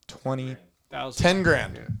 20, 10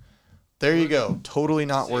 grand. There you go. Totally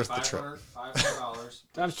not Say worth the trip. $500.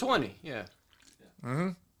 Times 20. Yeah.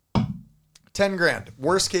 10 grand.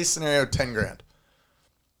 Worst case scenario, 10 grand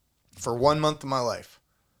for 1 month of my life.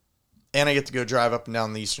 And I get to go drive up and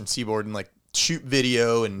down the Eastern Seaboard and like shoot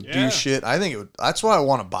video and Yeah. do shit. I think that's why I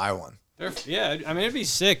want to buy one. Yeah. I mean, it'd be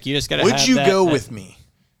sick. You just gotta. Would have you that- go that- with me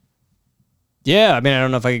Yeah. I mean, I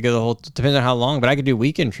don't know if I could go the whole. Depends on how long, but I could do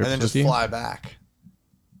weekend trips and then with just you. fly back?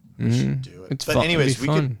 We should do it. It's But fun. It'd anyways, be we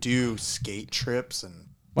fun. could do skate trips and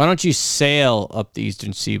Why don't you sail up the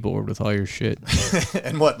Eastern Seaboard with all your shit?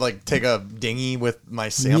 and what, like take a dinghy with my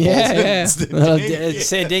samples? Yeah, yeah. and Little dinghy?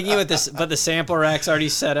 say dinghy with this, but the sample rack's already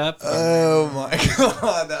set up. Oh my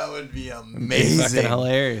god, that would be Fucking amazing.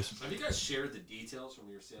 hilarious. Have you guys shared the details from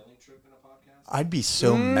your sailing trip in a podcast? I'd be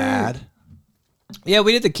so mad. Yeah,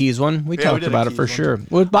 we did the Keys one. We Yeah, we talked did a about it Keys for one, sure. too.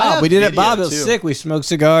 With I Bob, have we did it. video, Bob, it was too. sick. We smoked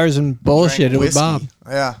cigars and Drank bullshit with whiskey. Bob.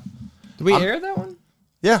 Yeah. Did we air that one?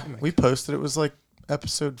 Yeah, we posted. It was like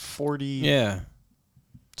episode 46. Yeah,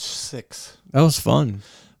 that was fun.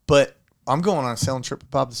 But I'm going on a sailing trip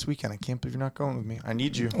with Bob this weekend. I can't believe you're not going with me. I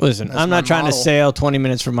need you. Listen, That's I'm my not trying to model. sail 20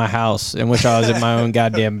 minutes from my house in which I was in my own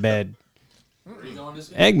goddamn bed. Where are you going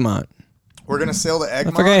this Egmont. We're going to sail to I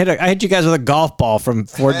Egmont. forgot I hit you guys with a golf ball from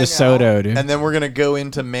Fort hang DeSoto, out, dude. And then we're going to go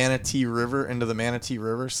into Manatee River,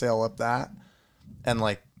 sail up that. And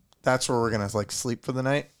like, that's where we're going to like sleep for the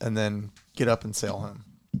night and then get up and sail home.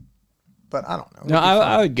 but I don't know. No,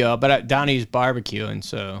 I would go, but Donnie's barbecuing,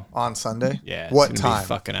 so On Sunday? yeah. it's What gonna be time?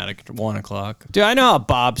 fucking out of 1 o'clock. Dude, I know how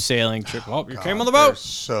Bob's sailing trip. Oh, you came on the They're boat.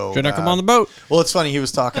 So Should I come bad. on the boat? Well, it's funny. He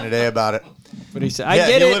was talking today about it. But he said, Yeah, I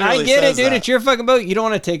get he it, literally dude. says that. It's your fucking boat. You don't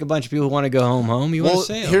want to take a bunch of people who want to go home. You want Well,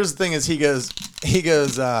 to sail. here's the thing: is he goes,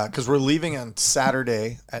 because we're leaving on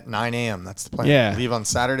Saturday at 9 a.m. That's the plan. Yeah. Leave on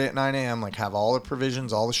Saturday at 9 a.m. Like have all the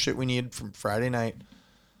provisions, all the shit we need from Friday night,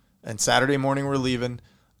 and Saturday morning we're leaving,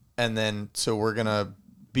 and then so we're gonna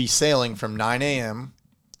be sailing from 9 a.m.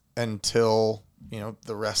 until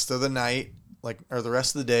the rest of the night, or the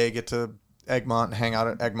rest of the day. Get to Egmont and hang out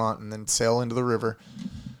at Egmont, and then sail into the river,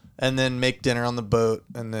 and then make dinner on the boat,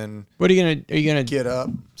 and then What are you gonna get up.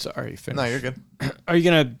 Sorry, finish. No, you're good. Are you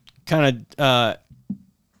gonna kind of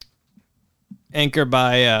anchor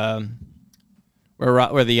by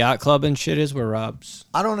where the yacht club and shit is? Where Rob's?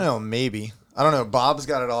 I don't know. Maybe. I don't know. Bob's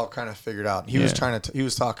got it all kind of figured out. He was Yeah. he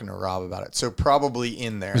was talking to Rob about it. So probably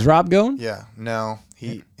in there. Is Rob going? Yeah. No.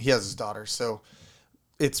 He has his daughter. So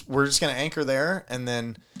we're just gonna anchor there, and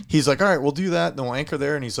then he's like, all right, we'll do that. Then we'll anchor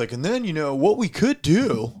there, and he's like, and then what we could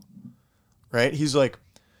do, right? He's like,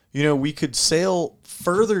 we could sail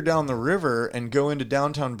further down the river and go into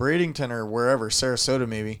downtown Bradenton or wherever, Sarasota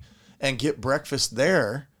maybe, and get breakfast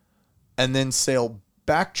there, and then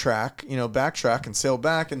backtrack and sail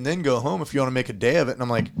back and then go home if you want to make a day of it. And I'm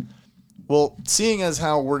like, well, seeing as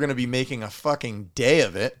how we're going to be making a fucking day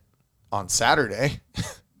of it on Saturday,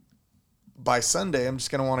 by Sunday, I'm just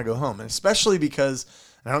going to want to go home. And especially because,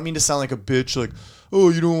 and I don't mean to sound like a bitch, like, oh,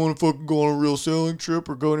 you don't want to fucking go on a real sailing trip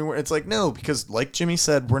or go anywhere. It's like, no, because like Jimmy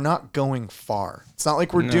said, we're not going far. It's not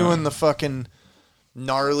like we're doing the fucking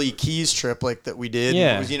gnarly Keys trip like that we did.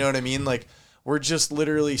 Yeah. You know what I mean? Like, we're just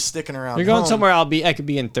literally sticking around. You're going home. somewhere. I could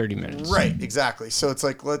be in 30 minutes. Right, exactly. So it's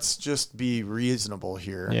like, let's just be reasonable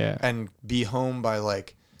here. Yeah. And be home by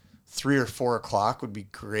like 3 or 4 o'clock would be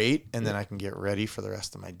great. And then I can get ready for the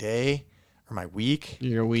rest of my day or my week.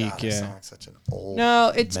 Your week, God, I yeah. sound like such an old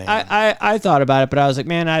No, it's man. I thought about it, but I was like,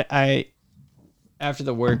 man, I after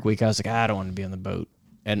the work week, I was like, I don't want to be on the boat.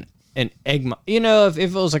 And Egmont, if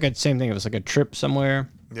it was like a same thing, it was like a trip somewhere.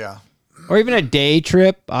 Yeah. Or even a day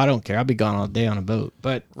trip, I don't care. I'll be gone all day on a boat.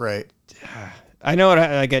 But Right. I know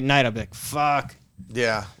like at night, I'll be like, fuck.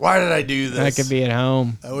 Yeah. Why did I do this? I could be at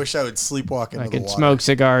home. I wish I would sleepwalk into I the could water. smoke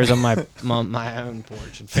cigars on my own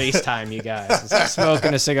porch and FaceTime you guys. It's like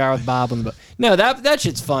smoking a cigar with Bob on the boat. No, that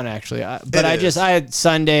shit's fun actually. I had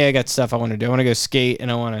Sunday. I got stuff I want to do. I want to go skate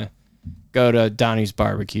and I want to go to Donnie's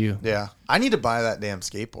barbecue. Yeah. I need to buy that damn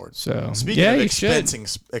skateboard. So Speaking yeah, of you should.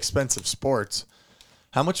 expensive sports,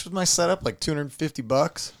 how much was my setup? Like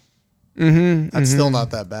 $250? Mm-hmm. That's still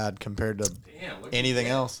not that bad compared to anything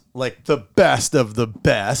else. Like the best of the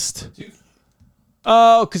best.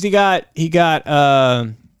 Oh, because he got.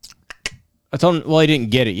 I told him. Well, he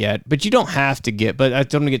didn't get it yet, but you don't have to get. But I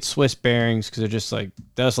told him to get Swiss bearings because they're just like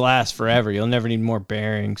those last forever. You'll never need more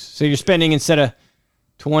bearings. So you're spending instead of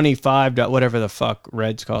 $25, whatever the fuck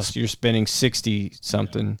Reds cost, you're spending 60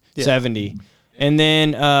 something, 70, and then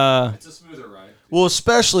It's a smoother ride. Well,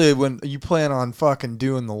 especially when you plan on fucking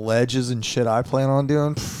doing the ledges and shit I plan on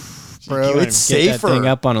doing. Bro, you wanna it's get that safer. thing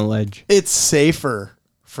up on a ledge. It's safer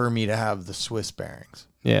for me to have the Swiss bearings.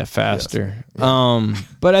 Yeah, faster.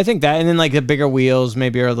 But I think that, and then like the bigger wheels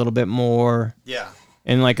maybe are a little bit more, Yeah.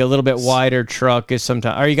 and like a little bit wider truck is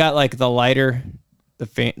sometimes. Or you got like the lighter,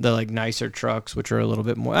 the like nicer trucks, which are a little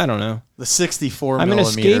bit more. I don't know. The 64 I mean, a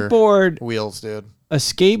millimeter skateboard. wheels, dude. A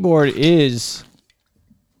skateboard is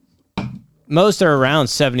most are around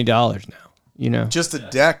 $70 now. Just a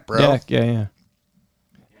deck, bro. Deck, yeah.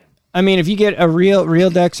 I mean, if you get a real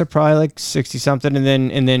decks are probably like 60 something,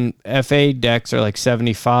 and then FA decks are like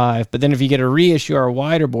 75. But then if you get a reissue or a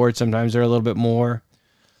wider board, sometimes they're a little bit more.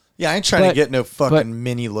 Yeah, I ain't trying But- to get no fucking but-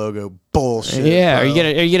 mini logo bullshit. Yeah, or bro.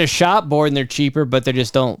 you get a shop board and they're cheaper, but they're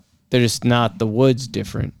just not, the wood's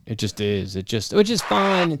different. It just is. Which is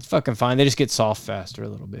fine. It's fucking fine. They just get soft faster a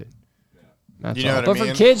little bit. That's You know all. what I But for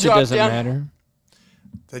mean? kids, it doesn't matter.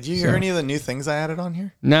 Did you hear any of the new things I added on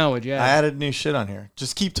here? No, would you? I added new shit on here.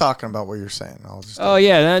 Just keep talking about what you're saying. I'll just. Oh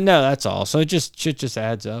yeah, no, that's all. So shit just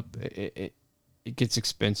adds up. It gets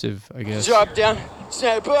expensive, I guess. Drop down,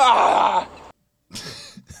 snap. Ah!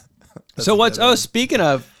 So what's? Oh, speaking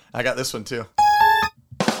of, I got this one too.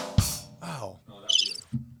 Oh.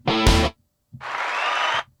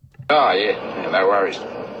 Oh, yeah, no worries.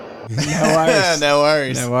 no worries, No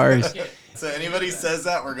worries. no worries. So anybody says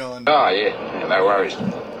that, we're going. Oh, yeah, no worries.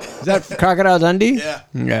 Is that Crocodile Dundee? Yeah.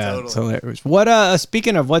 Yeah, totally. it's hilarious. What?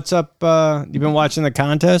 Speaking of, what's up? You been watching the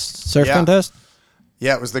contest, surf Yeah. contest?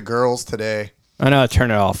 Yeah, it was the girls today. I know I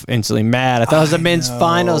turned it off instantly mad. I thought it was the men's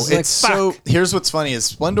finals. Like, It's fuck. so. Here's what's funny is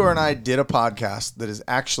Splendor and I did a podcast that is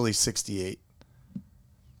actually 68,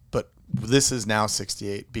 but this is now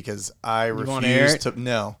 68 because I wanna air refused to.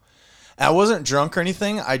 No, I wasn't drunk or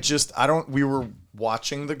anything. I don't. We were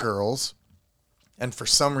watching the girls, and for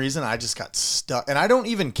some reason I just got stuck. And I don't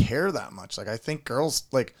even care that much. Like I think girls,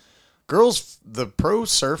 the pro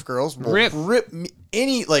surf girls will rip me.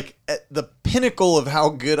 At the pinnacle of how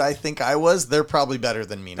good I think I was, they're probably better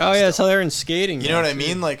than me now. Oh, yeah, still. that's how they're in skating. You know what I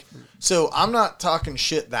mean? Like, so I'm not talking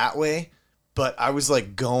shit that way, but I was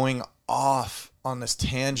like going off on this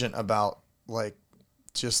tangent about like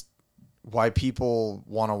just why people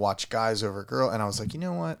want to watch guys over girl. And I was like, you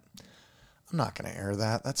know what? I'm not going to air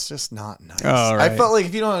that. That's just not nice. Oh, right. I felt like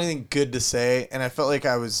if you don't have anything good to say, and I felt like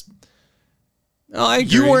I was... Oh, I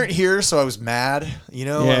agree. You weren't here, so I was mad. You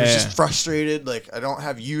know, I was Yeah. just frustrated. Like, I don't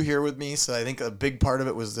have you here with me, so I think a big part of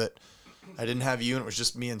it was that I didn't have you, and it was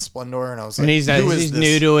just me and Splendor, and I was like, And he's who is he's this?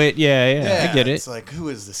 new to it. Yeah, I get it. It's like, who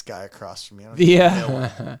is this guy across from me? I don't even know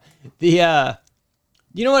him.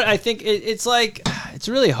 You know what? I think it's like, it's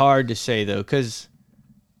really hard to say though, because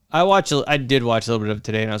I did watch a little bit of it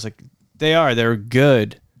today, and I was like, they're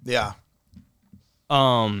good. Yeah.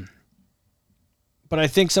 But I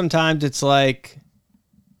think sometimes it's like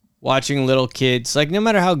watching little kids. Like, no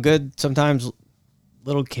matter how good sometimes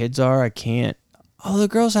little kids are, I can't. Oh, the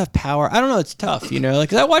girls have power. I don't know. It's tough, you know.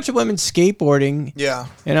 Like, 'cause I watch women skateboarding. Yeah.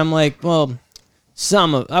 And I'm like, well,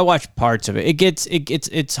 I watch parts of it.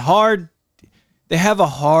 It's hard. They have a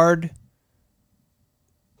hard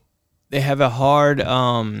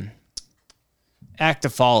act to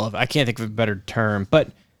follow. I can't think of a better term,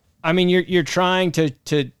 but I mean, you're trying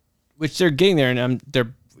to which they're getting there, and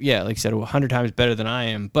they're like I said, 100 times better than I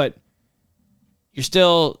am, but you're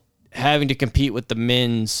still having to compete with the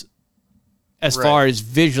men's as far as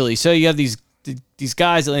visually. So you have these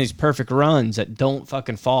guys that land these perfect runs that don't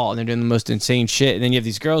fucking fall, and they're doing the most insane shit, and then you have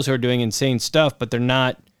these girls who are doing insane stuff, but they're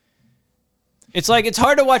not. It's like it's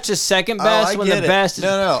hard to watch the second best when the best is.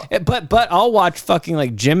 No. But I'll watch fucking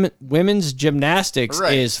like women's gymnastics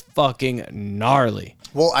is fucking gnarly.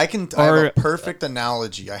 Well, I have a perfect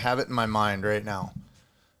analogy. I have it in my mind right now.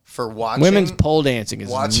 For watching women's pole dancing is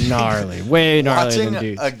gnarly, way gnarlier than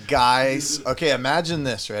dudes. A guy's okay. Imagine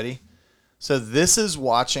this. Ready? So this is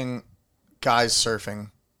watching guys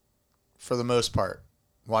surfing, for the most part.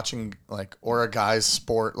 Watching or a guy's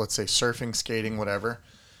sport. Let's say surfing, skating, whatever.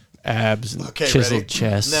 Abs and chiseled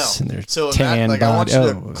chests and their tan body. I want you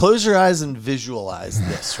to close your eyes and visualize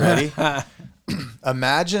this. Ready?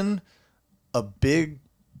 Imagine a big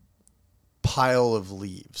pile of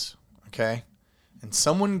leaves, okay? And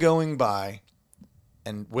someone going by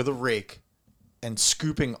and with a rake and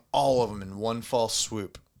scooping all of them in one false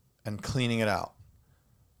swoop and cleaning it out.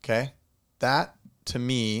 Okay? That to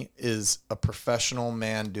me is a professional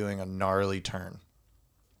man doing a gnarly turn.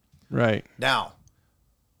 Right. Now,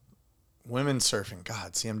 women surfing.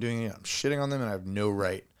 God, see, I'm doing it. I'm shitting on them and I have no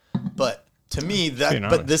right. But to me,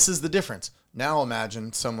 this is the difference. Now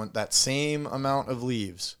imagine that same amount of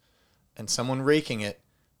leaves and someone raking it,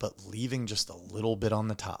 but leaving just a little bit on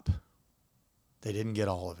the top. They didn't get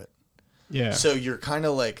all of it. Yeah. So you're kind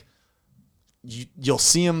of like, you'll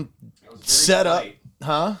see them set up.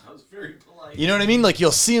 Huh? That was very polite. You know what I mean? Like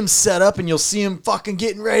you'll see them set up and you'll see them fucking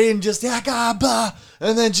getting ready and just, and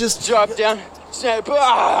then just Drop down. Snap.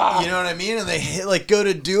 Ah! You know what I mean? And they go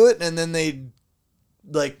to do it, and then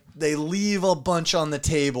they leave a bunch on the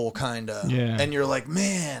table, kind of. Yeah. And you're like,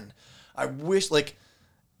 man, I wish,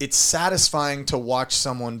 it's satisfying to watch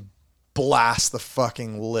someone blast the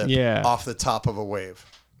fucking lip off the top of a wave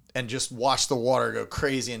and just watch the water go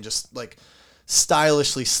crazy and just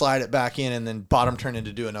stylishly slide it back in and then bottom turn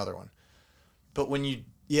into do another one. But when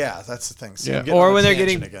that's the thing. So or when they're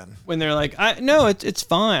getting again. When they're like, no, it's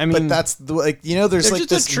fine. I mean, but that's there's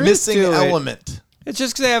this missing element. It's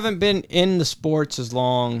just because they haven't been in the sports as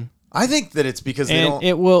long. I think that it's because they don't.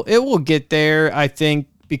 It will get there. I think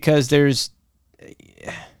because there's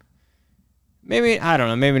maybe, I don't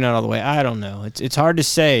know, maybe not all the way. I don't know. It's hard to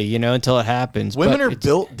say, until it happens. Women are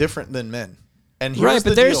built different than men, and right.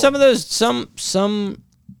 But there's some of those some.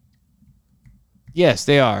 Yes,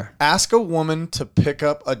 they are. Ask a woman to pick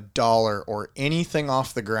up $1 or anything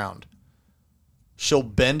off the ground. She'll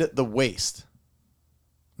bend at the waist.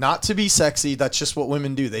 Not to be sexy, that's just what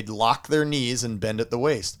women do. They'd lock their knees and bend at the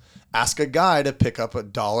waist. Ask a guy to pick up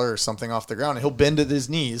 $1 or something off the ground, and he'll bend at his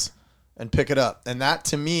knees and pick it up. And that,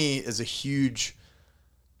 to me, is a huge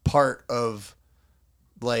part of,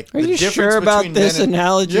 Are you sure about this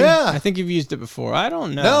analogy? Yeah. I think you've used it before. I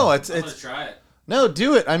don't know. No, I'm gonna try it. No,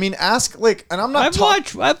 do it. I mean, ask like, and I'm not.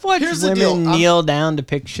 I've watched Here's the deal. women kneel down to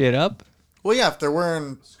pick shit up. Well, yeah, if they're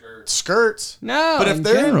wearing skirts. No, but if in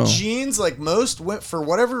they're general. in jeans, like for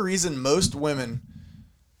whatever reason, most women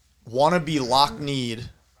want to be lock-kneed.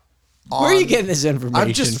 Where are you getting this information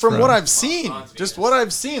I'm just from what I've seen. Just what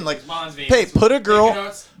I've seen. Like, hey, put a girl on a Of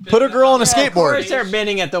course skateboard. they're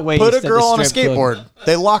bending at the waist. Put a at the girl on a strip club. skateboard.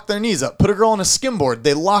 They lock their knees up. Put a girl on a skimboard.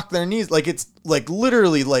 They lock their knees. Like it's like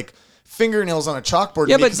literally like fingernails on a chalkboard.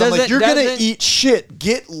 Yeah, to me, but 'cause I'm like, you're gonna doesn't- eat shit.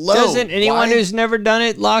 Get low. Doesn't anyone Why? who's never done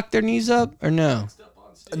it lock their knees up or no?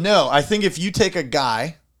 No, I think if you take a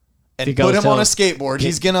guy and He put goes him on a to- skateboard,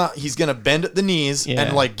 he's gonna bend at the knees Yeah.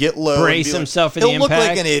 and like get low, Brace and be himself for like, the he'll look impact.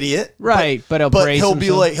 like an idiot, Right, but he'll brace he'll be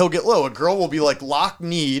himself. like he'll get low. A girl will be like lock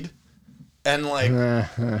kneed, and like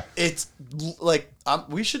it's like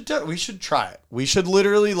we should try it. We should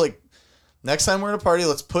literally like next time we're at a party,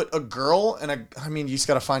 let's put a girl and I mean you just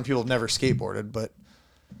got to find people who've never skateboarded, but.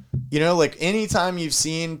 You know, like anytime you've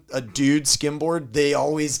seen a dude skimboard, they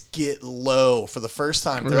always get low for the first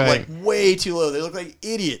time. They're Right. like way too low. They look like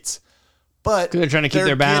idiots. But 'Cause they're trying to keep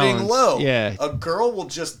their getting balance. low. Yeah. A girl will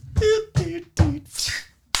just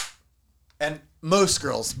and most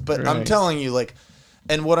girls, but I'm Right. telling you, like,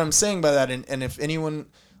 and what I'm saying by that, and if anyone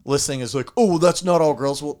listening is like, oh, that's not all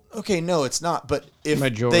girls. Well, okay, no, it's not. But if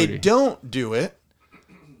Majority. they don't do it,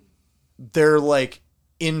 they're like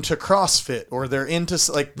into CrossFit or they're into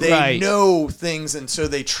like they Right. know things and so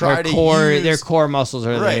they try Their to core, use their core muscles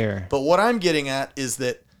are right. there. But what I'm getting at is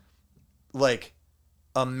that like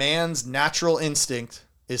a man's natural instinct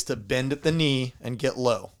is to bend at the knee and get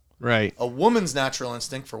low. Right. A woman's natural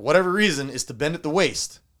instinct for whatever reason is to bend at the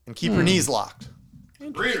waist and keep her knees locked.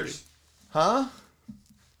 Breeders. Huh?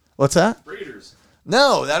 What's that? Breeders.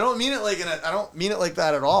 No, I don't mean it like I don't mean it like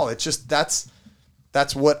that at all. It's just that's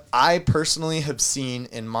what I personally have seen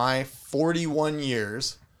in my 41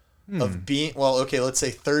 years of being, well, okay, let's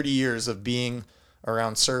say 30 years of being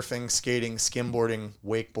around surfing, skating, skimboarding,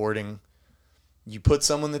 wakeboarding. You put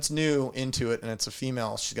someone that's new into it and it's a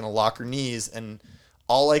female, she's going to lock her knees, and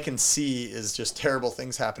all I can see is just terrible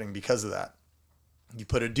things happening because of that. You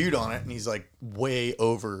put a dude on it and he's like way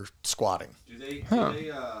over squatting. Do they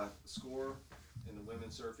score in the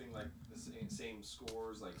women's surfing like the same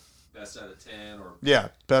scores, like best out of 10 or? Yeah,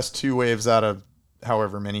 best 2 waves out of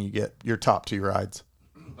however many you get, your top 2 rides.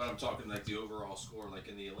 But I'm talking like the overall score, like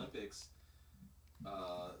in the Olympics.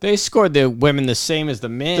 They scored the women the same as the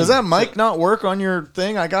men. Does that mic not work on your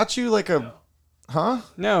thing? I got you like a, huh?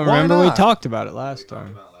 No, Why remember we not? talked about it last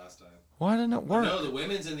time. About last time. Why didn't it work? No, the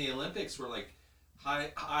women's in the Olympics were like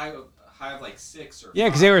high of like 6 or Yeah,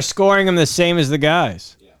 because they were scoring them the same as the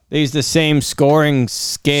guys. Yeah. They used the same scoring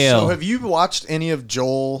scale. So have you watched any of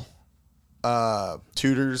Joel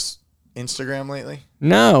Tudor's Instagram lately?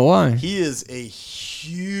 No, why? He is a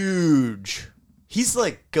huge. He's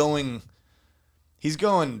like going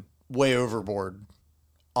way overboard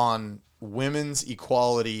on women's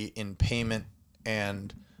equality in payment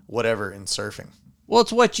and whatever in surfing. Well,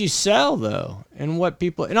 it's what you sell though, and what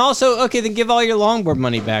people, and also, okay, then give all your longboard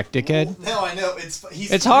money back, dickhead. No, I know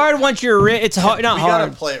It's hard once you're rich. It's hard, not we hard.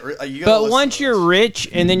 gotta play it. You gotta But listen once to you're this. rich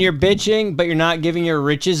and then you're bitching, but you're not giving your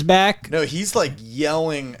riches back. No, he's like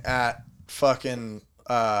yelling at fucking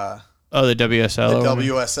Oh, the WSL. the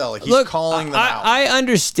WSL. Like he's Look, calling them out. I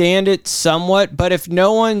understand it somewhat, but if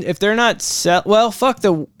they're not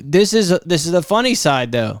this is the funny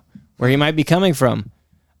side though, where he might be coming from.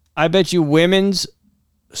 I bet you women's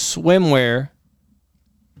swimwear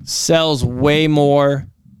sells way more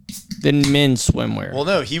than men's swimwear. Well,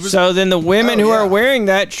 no, he was. So then the women Oh, who yeah. are wearing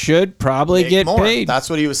that should probably make get more. paid. That's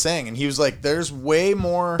what he was saying, and he was like, "There's way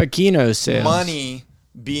more Bikino sales. money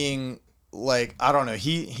being like I don't know."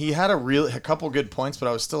 He had a couple good points, but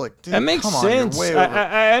I was still like, "Dude, That makes come on, sense. You're way over.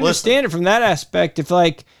 I understand it from that aspect. If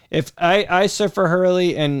I surf for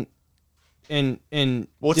Hurley and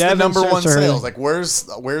What's Devin the number surfs one for Hurley, sales? Like, where's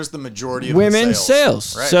the majority of women's the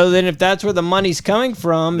sales. Right. So then, if that's where the money's coming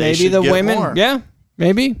from, They maybe should the get women, more. yeah,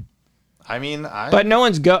 maybe. I mean, But no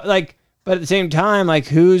one's but at the same time, like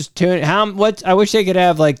who's tuning? I wish they could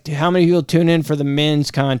have like how many people tune in for the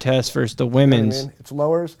men's contest versus the women's. It's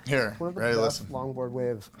lowers. Here, It's one of the ready, best listen. longboard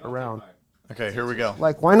waves around. Okay, here we go.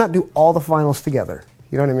 Like, why not do all the finals together?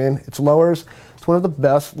 You know what I mean? It's lowers. It's one of the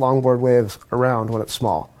best longboard waves around when it's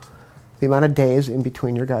small. The amount of days in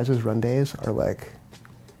between your guys' run days are like,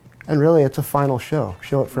 and really it's a final show.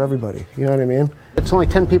 Show it for everybody. You know what I mean? It's only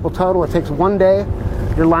 10 people total. It takes one day.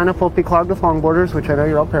 Your lineup will be clogged with longboarders, which I know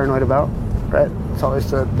you're all paranoid about, right? It's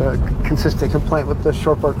always the consistent complaint with the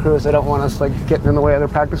shortboard crews. They don't want us like getting in the way of their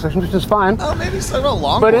practice sessions, which is fine. Oh, maybe it's not a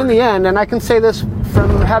longboard. But in the end, and I can say this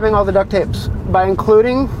from having all the duct tapes, by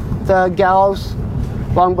including the gals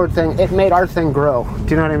longboard thing, it made our thing grow.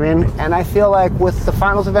 Do you know what I mean? And I feel like with the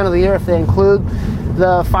finals event of the year, if they include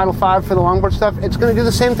the final 5 for the longboard stuff, it's going to do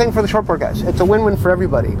the same thing for the shortboard guys. It's a win-win for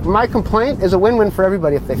everybody. My complaint is a win-win for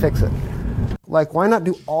everybody if they fix it. Like, why not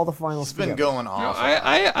do all the finals It's been together? going off.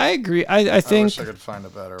 I agree. I think. I wish I could find a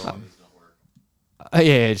better one.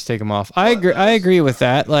 Yeah, just take them off. I agree with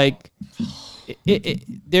that. Like,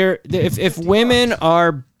 if women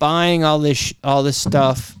are buying all this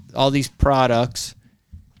stuff, all these products,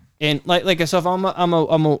 and like myself, I'm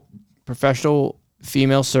a professional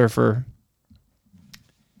female surfer,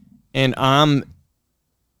 and I'm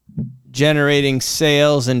generating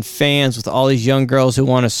sales and fans with all these young girls who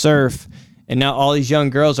want to surf, and now all these young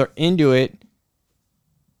girls are into it,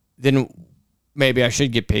 then maybe I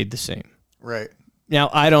should get paid the same. Right. Now,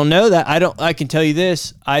 I don't know that. I can tell you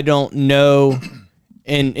this. I don't know,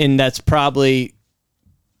 and that's probably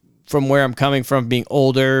from where I'm coming from, being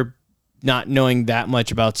older, not knowing that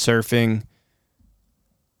much about surfing.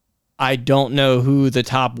 I don't know who the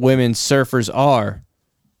top women surfers are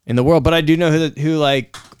in the world, but I do know who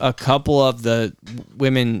like a couple of the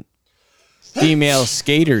women female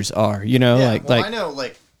skaters are, you know, Yeah, like I know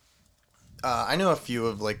I know a few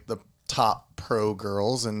of like the top pro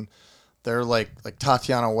girls, and they're like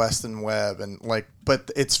Tatiana Weston Webb, and like,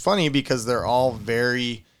 but it's funny because they're all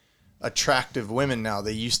very attractive women now.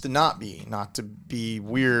 They used to not to be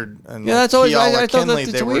weird. And yeah, like that's always, I thought Kinley,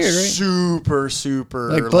 that's they weird, were right?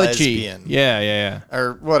 super Like lesbian. butchy. Yeah.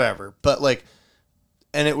 Or whatever. But like,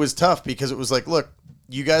 and it was tough because it was like, look,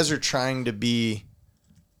 you guys are trying to be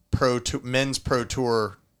men's pro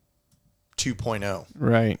tour 2.0.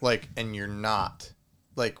 Right. Like, and you're not.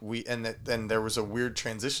 Like then there was a weird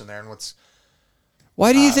transition there, and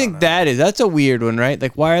why do you think that is? That's a weird one, right?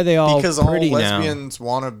 Like, why are they all because pretty all now? lesbians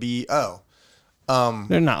want to be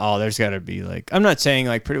They're not all. There's got to be like, I'm not saying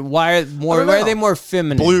like pretty. Why are they more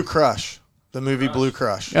feminine? Blue Crush, the movie Blue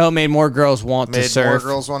Crush. Oh, made more girls want to surf.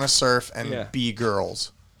 More girls want to surf and be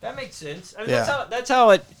girls. That makes sense. I mean, that's how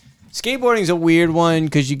it. Skateboarding's a weird one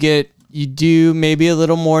because you do maybe a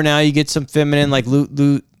little more now. You get some feminine, like what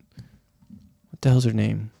the hell's her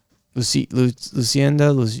name? Lucienda?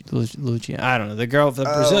 I don't know. The girl, the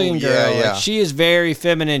Brazilian girl. Yeah. Like, she is very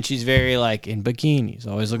feminine. She's very like in bikinis,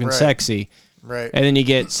 always looking sexy. Right. And then you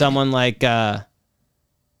get someone like a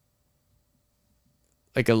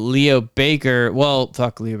Leo Baker. Well,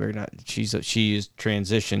 fuck Leo Baker. Not she is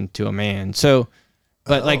transitioned to a man. So,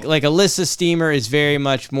 but like Alyssa Steamer is very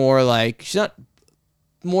much more like, she's not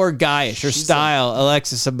more guyish. Her style,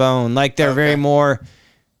 Alexis Sabone, like they're very more.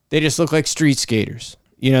 They just look like street skaters.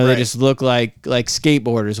 You know, they just look like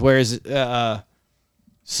skateboarders. Whereas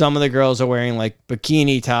some of the girls are wearing like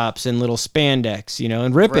bikini tops and little spandex, you know,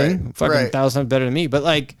 and ripping. Fucking 1,000 better than me. But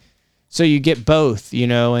like, so you get both, you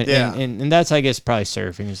know, and that's, I guess, probably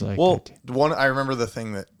surfing is like. Well, I remember the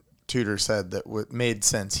thing that Tudor said that made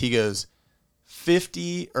sense. He goes, he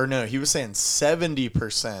was saying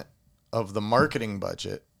 70% of the marketing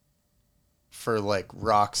budget for like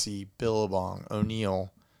Roxy, Billabong,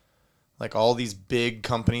 O'Neill, like all these big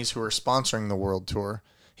companies who are sponsoring the world tour,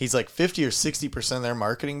 he's like 50 or 60% of their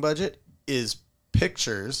marketing budget is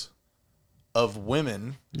pictures of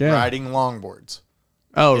women riding longboards.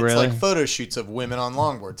 Oh, it's really? Like photo shoots of women on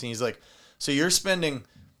longboards. And he's like, so you're spending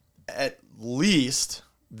at least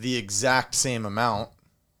the exact same amount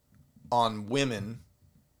on women,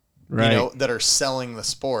 you know, that are selling the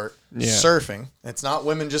sport, surfing. It's not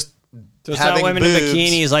women just so it's having not women boobs. in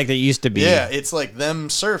bikinis like they used to be. Yeah, it's like them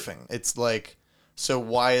surfing. It's like, so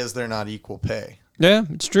why is there not equal pay? Yeah,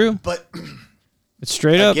 it's true. But it's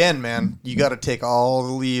straight up. Again, man, you got to take all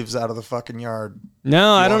the leaves out of the fucking yard.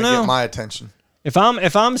 No, I don't know. Get my attention. If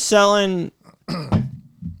I'm selling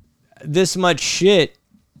this much shit,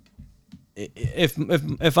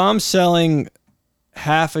 if I'm selling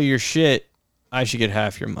half of your shit, I should get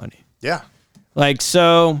half your money. Yeah. Like,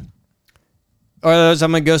 so, or else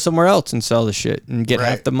I'm gonna go somewhere else and sell the shit and get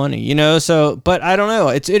half the money, you know. So, but I don't know.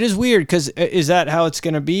 It is weird because is that how it's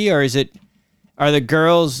gonna be, or are the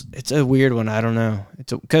girls? It's a weird one. I don't know.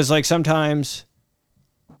 Because like sometimes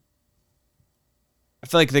I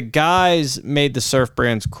feel like the guys made the surf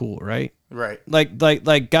brands cool, right? Right.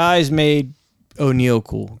 Like guys made O'Neill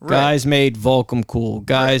cool. Right. Guys made Volcom cool.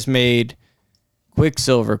 Guys made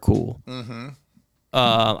Quicksilver cool. Mm-hmm.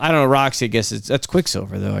 I don't know, Roxy. I guess that's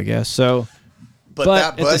Quicksilver though. I guess so. But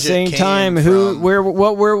at that the same time,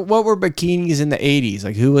 what were bikinis in the '80s?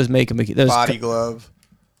 Like who was making bikinis? Body Glove.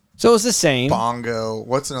 So it's the same. Bongo.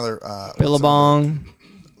 What's another? Billabong.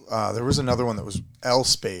 There was another one that was L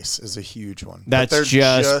Space is a huge one. That's But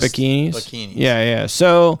just they're bikinis. Bikinis. Yeah.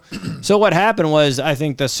 So what happened was, I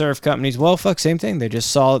think the surf companies, well, fuck, same thing. They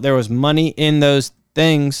just saw that there was money in those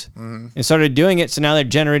things and started doing it. So now they're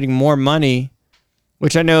generating more money,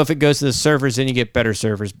 which I know if it goes to the surfers, then you get better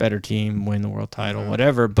surfers, better team, win the world title,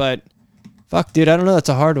 whatever. But fuck, dude, I don't know. That's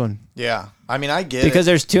a hard one. Yeah. I mean, I get Because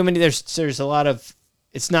it. there's too many. There's a lot of.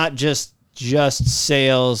 It's not just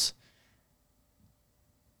sales.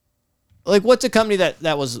 Like, what's a company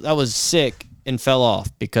that was sick and fell off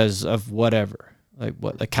because of whatever? Like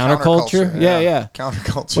what? The Counterculture? Yeah.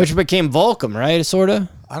 Counterculture. Which became Volcom, right? Sort of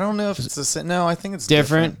I don't know if it's the same. No, I think it's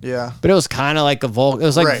different. Yeah. But it was kind of like a Volcom. It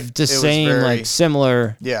was like Right. the It was same, very- like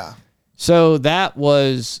similar. Yeah. So that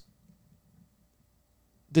was.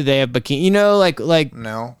 Did they have bikini? You know, like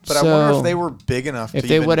No, but I wonder so if they were big enough. if to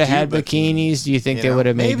they even would have do had bikinis, do you think you they know? would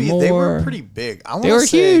have made Maybe more? they were pretty big. They were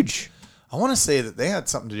huge. I want to say that they had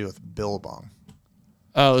something to do with Billabong.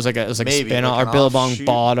 Oh, it was like a Maybe spin off, like or an Billabong offshoot,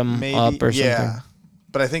 bought them maybe. up or something. Yeah,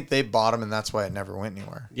 but I think they bought them, and that's why it never went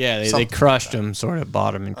anywhere. Yeah, they Something crushed like that. them, sort of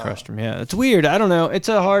bought them and crushed them. Yeah, it's weird. I don't know. It's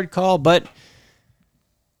a hard call, but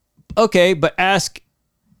okay. But ask.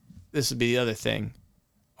 This would be the other thing.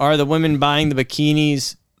 Are the women buying the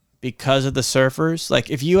bikinis because of the surfers? Like,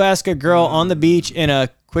 if you ask a girl on the beach in a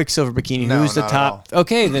Quicksilver bikini, No, who's the not at top?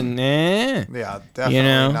 Okay, then Yeah, definitely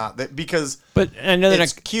know? not. Because But I know they're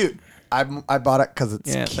it's not. cute. I bought it because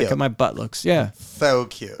it's Yeah, cute. look at my butt looks. Yeah, So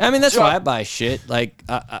cute. I mean that's why I buy shit. Like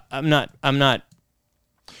I'm not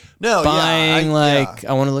No, buying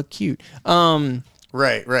I want to look cute.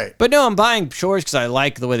 Right. But no, I'm buying shorts because I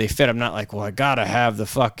like the way they fit. I'm not like, well, I gotta have the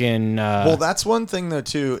fucking. Well, that's one thing though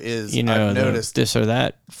too is you know, I've noticed this or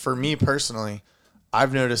that. for me personally,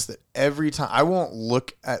 I've noticed that every time I won't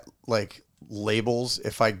look at like labels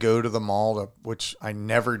if I go to the mall, which I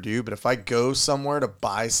never do, but if I go somewhere to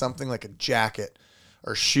buy something like a jacket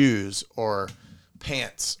or shoes or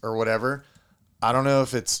pants or whatever, I don't know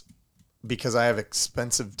if it's because I have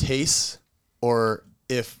expensive tastes or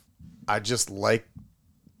if I just like,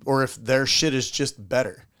 or if their shit is just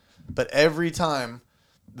better. But every time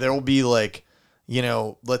there will be like, you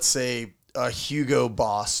know, let's say a Hugo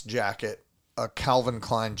Boss jacket, a Calvin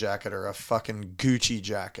Klein jacket, or a fucking Gucci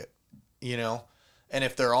jacket, you know? And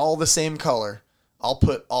if they're all the same color, I'll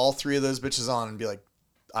put all three of those bitches on and be like,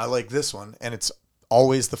 I like this one. And it's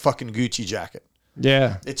always the fucking Gucci jacket.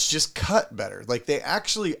 Yeah. It's just cut better. Like they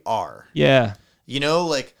actually are. Yeah. You know,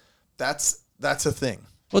 like that's a thing.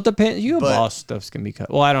 Well, it depends. Hugo Boss stuffs can be cut.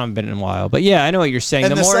 Well, I don't have been in a while, but yeah, I know what you're saying.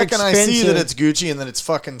 And the more second I see that expensive- it's Gucci and then it's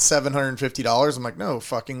fucking $750, I'm like, no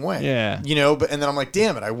fucking way. Yeah. You know, and then I'm like,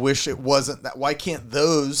 damn it, I wish it wasn't that. Why can't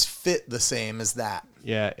those fit the same as that?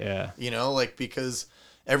 Yeah. You know, like because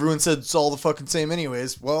everyone said it's all the fucking same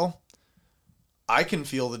anyways. Well, I can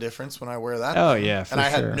feel the difference when I wear that. Oh, thing. yeah, for and I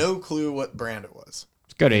sure. had no clue what brand it was.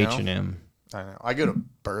 Go to you know? H&M. I know. I go to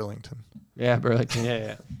Burlington. Yeah, Burlington.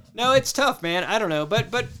 Yeah. No, it's tough, man. I don't know, but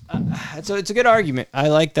so it's a good argument. I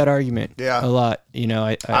like that argument. Yeah. A lot. You know,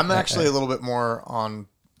 I'm actually a little bit more on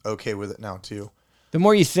okay with it now too. The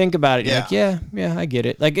more you think about it, you're Yeah. like, yeah, I get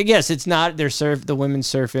it. Like, I guess it's not the women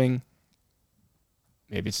surfing.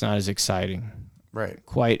 Maybe it's not as exciting, Right.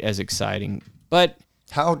 quite as exciting, but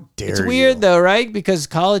How dare it's weird you? though, right? Because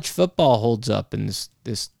college football holds up in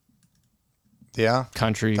this Yeah.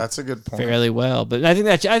 country That's a good point. fairly well. But I think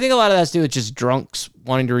a lot of that's to do with just drunks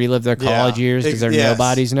wanting to relive their college years because they're Yes.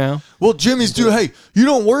 nobodies now. Well, Jimmy's doing. Hey, you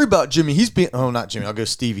don't worry about Jimmy. He's being. Oh, not Jimmy. I'll go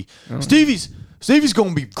Stevie. Stevie's going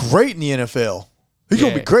to be great in the NFL. He's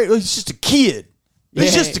going to Yeah. be great. He's just a kid.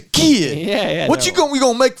 He's Yeah. just a kid. Yeah. What you going? We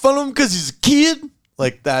going to make fun of him because he's a kid?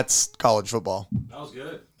 Like that's college football. That was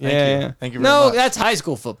good. Thank Yeah, you. yeah. Thank you very No, much. that's high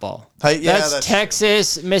school football. Yeah, that's that's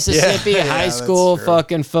Texas, Mississippi, Yeah, high that's school true.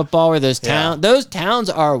 fucking football. Where those Yeah. those towns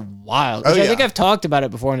are wild. Which Oh, I think yeah. I've talked about it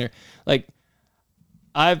before. In here, like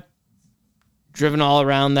I've driven all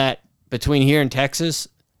around that between here and Texas,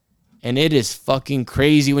 and it is fucking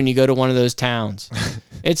crazy when you go to one of those towns.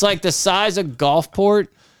 It's like the size of Gulfport,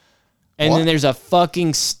 and What? then there's a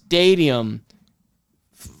fucking stadium,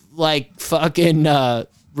 like fucking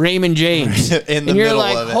Raymond James, In the and you're middle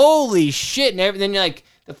like, of it. holy shit, and then you're like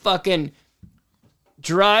the fucking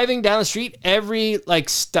driving down the street. Every like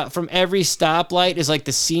stop from every stoplight is like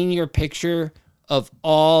the senior picture of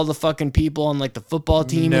all the fucking people on like the football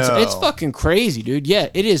team. No. It's fucking crazy, dude. Yeah,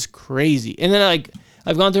 it is crazy. And then like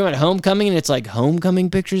I've gone through at homecoming, and it's like homecoming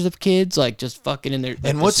pictures of kids like just fucking in their. like,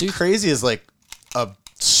 And the what's suits. crazy is like a.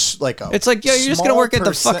 It's like, yo, you're just gonna small work at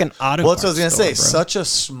the percent- fucking auto Well, that's what I was parts gonna say. store, bro. Such a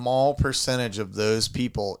small percentage of those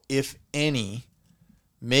people, if any,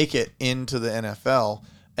 make it into the NFL,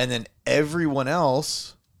 and then everyone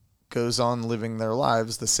else goes on living their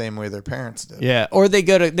lives the same way their parents did. Yeah, or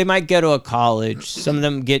they might go to a college. Some of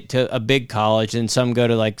them get to a big college, and some go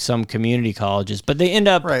to like some community colleges. But they end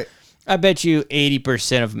up, Right. I bet you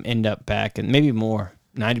 80% of them end up back, and maybe more,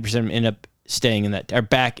 90% of them end up staying in that, or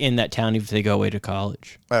back in that town even if they go away to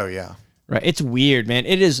college. Oh yeah. Right? It's weird, man.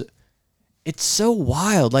 It's so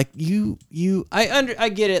wild. Like I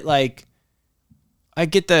get it. Like I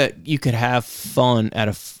get that you could have fun at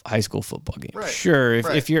a high school football game. Right, Sure,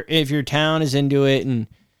 if your town is into it, and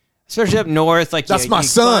especially up north, like That's you, my you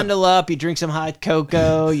son. bundle up, you drink some hot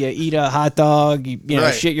cocoa, you eat a hot dog, you know,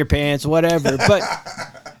 Right. shit your pants, whatever. But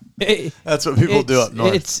That's what people do up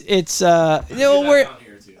north. It's you know we're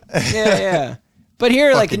yeah. But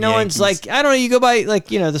here, like, Fucking no one's Yankees. like, I don't know. You go by,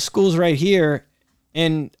 like, you know, the school's right here,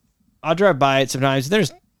 and I'll drive by it sometimes.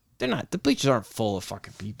 The bleachers aren't full of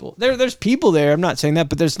fucking people. There's people there. I'm not saying that,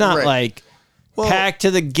 but there's not Right. like Well, packed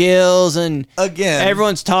to the gills, and again,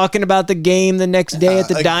 everyone's talking about the game the next day at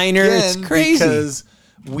the diner. It's again, crazy. because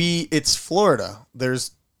it's Florida.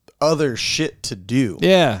 There's other shit to do.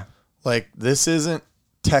 Yeah. Like, this isn't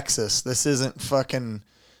Texas. This isn't fucking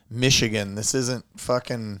Michigan. This isn't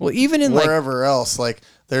fucking Well, even in, like- wherever else. Like,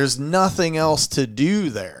 there's nothing else to do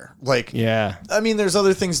there. Like, Yeah. I mean, there's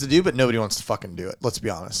other things to do, but nobody wants to fucking do it. Let's be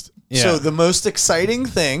honest. Yeah. So the most exciting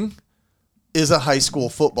thing is a high school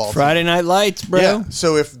football team. Friday Night Lights, bro. Yeah.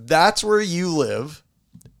 So if that's where you live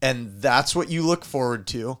and that's what you look forward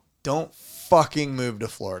to, don't fucking move to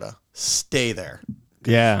Florida. Stay there.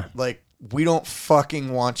 Yeah. Like, we don't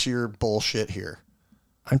fucking want your bullshit here.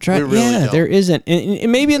 I'm trying. We really yeah, don't. there isn't.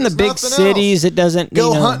 And maybe in the There's big nothing cities, else. it doesn't. Go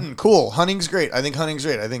you know, hunting. Cool. Hunting's great. I think hunting's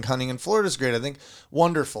great. I think hunting in Florida's great. I think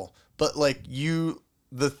wonderful. But like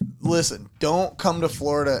listen, don't come to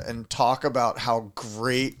Florida and talk about how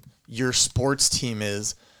great your sports team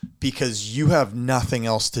is because you have nothing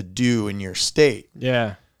else to do in your state.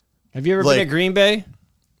 Yeah. Have you ever Like- been to Green Bay?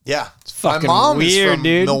 Yeah. It's fucking My mom weird, is from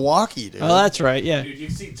dude. Milwaukee, dude. Oh, that's right. Yeah. Dude, you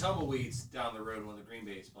can see tumbleweeds down the road when the Green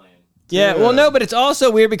Bay's playing. Yeah. Well, no, but it's also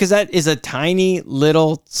weird because that is a tiny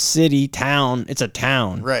little city town. It's a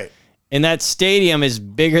town. Right. And that stadium is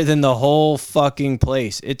bigger than the whole fucking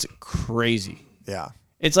place. It's crazy. Yeah.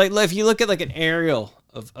 It's like, if you look at like an aerial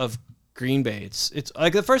of Green Bay, it's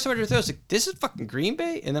like the first time I drove through, I was like, this is fucking Green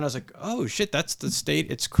Bay? And then I was like, oh shit, that's the state.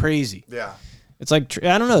 It's crazy. Yeah. It's like,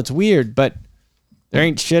 I don't know, it's weird, but there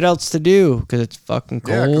ain't shit else to do because it's fucking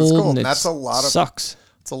cold. Yeah, 'cause it's cold. And And that's a lot of sucks.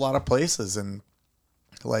 It's a lot of places. And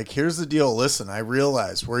like, here's the deal. Listen, I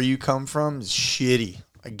realize where you come from is shitty.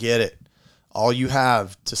 I get it. All you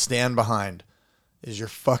have to stand behind is your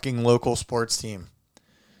fucking local sports team.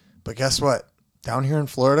 But guess what? Down here in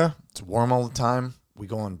Florida, it's warm all the time. We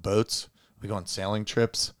go on boats. We go on sailing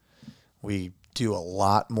trips. We do a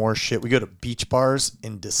lot more shit. We go to beach bars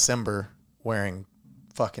in December wearing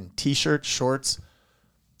fucking t-shirts, shorts,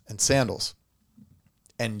 and sandals.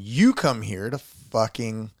 And you come here to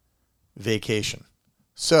fucking vacation.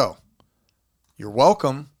 So, you're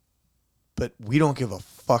welcome, but we don't give a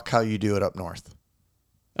fuck how you do it up north.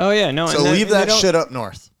 Oh, yeah, no. So and leave they that don't- shit up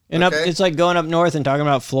north. And up, okay? it's like going up north and talking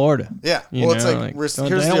about Florida. Yeah. You Well, it's know, like, here's they the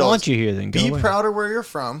don't deal. want you here, then go Be away. proud of where you're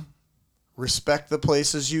from. Respect the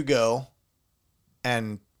places you go.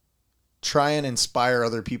 And try and inspire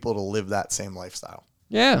other people to live that same lifestyle.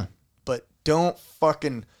 Yeah. But don't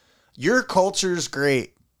fucking... Your culture's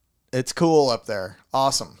great. It's cool up there.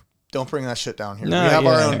 Awesome. Don't bring that shit down here. No, we have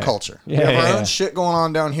our yeah, own yeah. culture. Yeah, we have our yeah. own shit going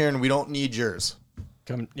on down here, and we don't need yours.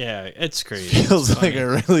 Yeah, it's crazy. Feels It's like funny. a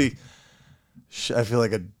really... I feel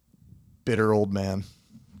like a bitter old man.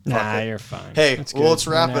 Nah, Fuck it. you're fine. Hey, That's well, good. let's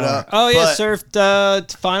wrap it 1 hour. up. Oh, yeah, But- surf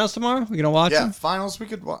finals tomorrow? We going to watch Yeah, them? finals. We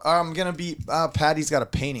could. I'm gonna be. Patty's got a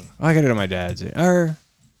painting. Oh, I got to go to my dad's.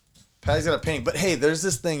 Patty's got a painting. But hey, there's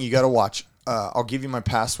this thing you got to watch. I'll give you my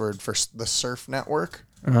password for the Surf Network.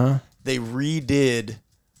 Uh-huh. They redid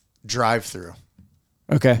Drive Through.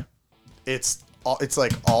 Okay. It's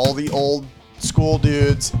like all the old school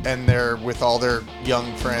dudes, and they're with all their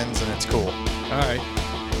young friends, and it's cool. All right.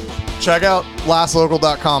 Check out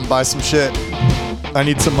lastlocal.com. Buy some shit. I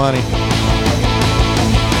need some money.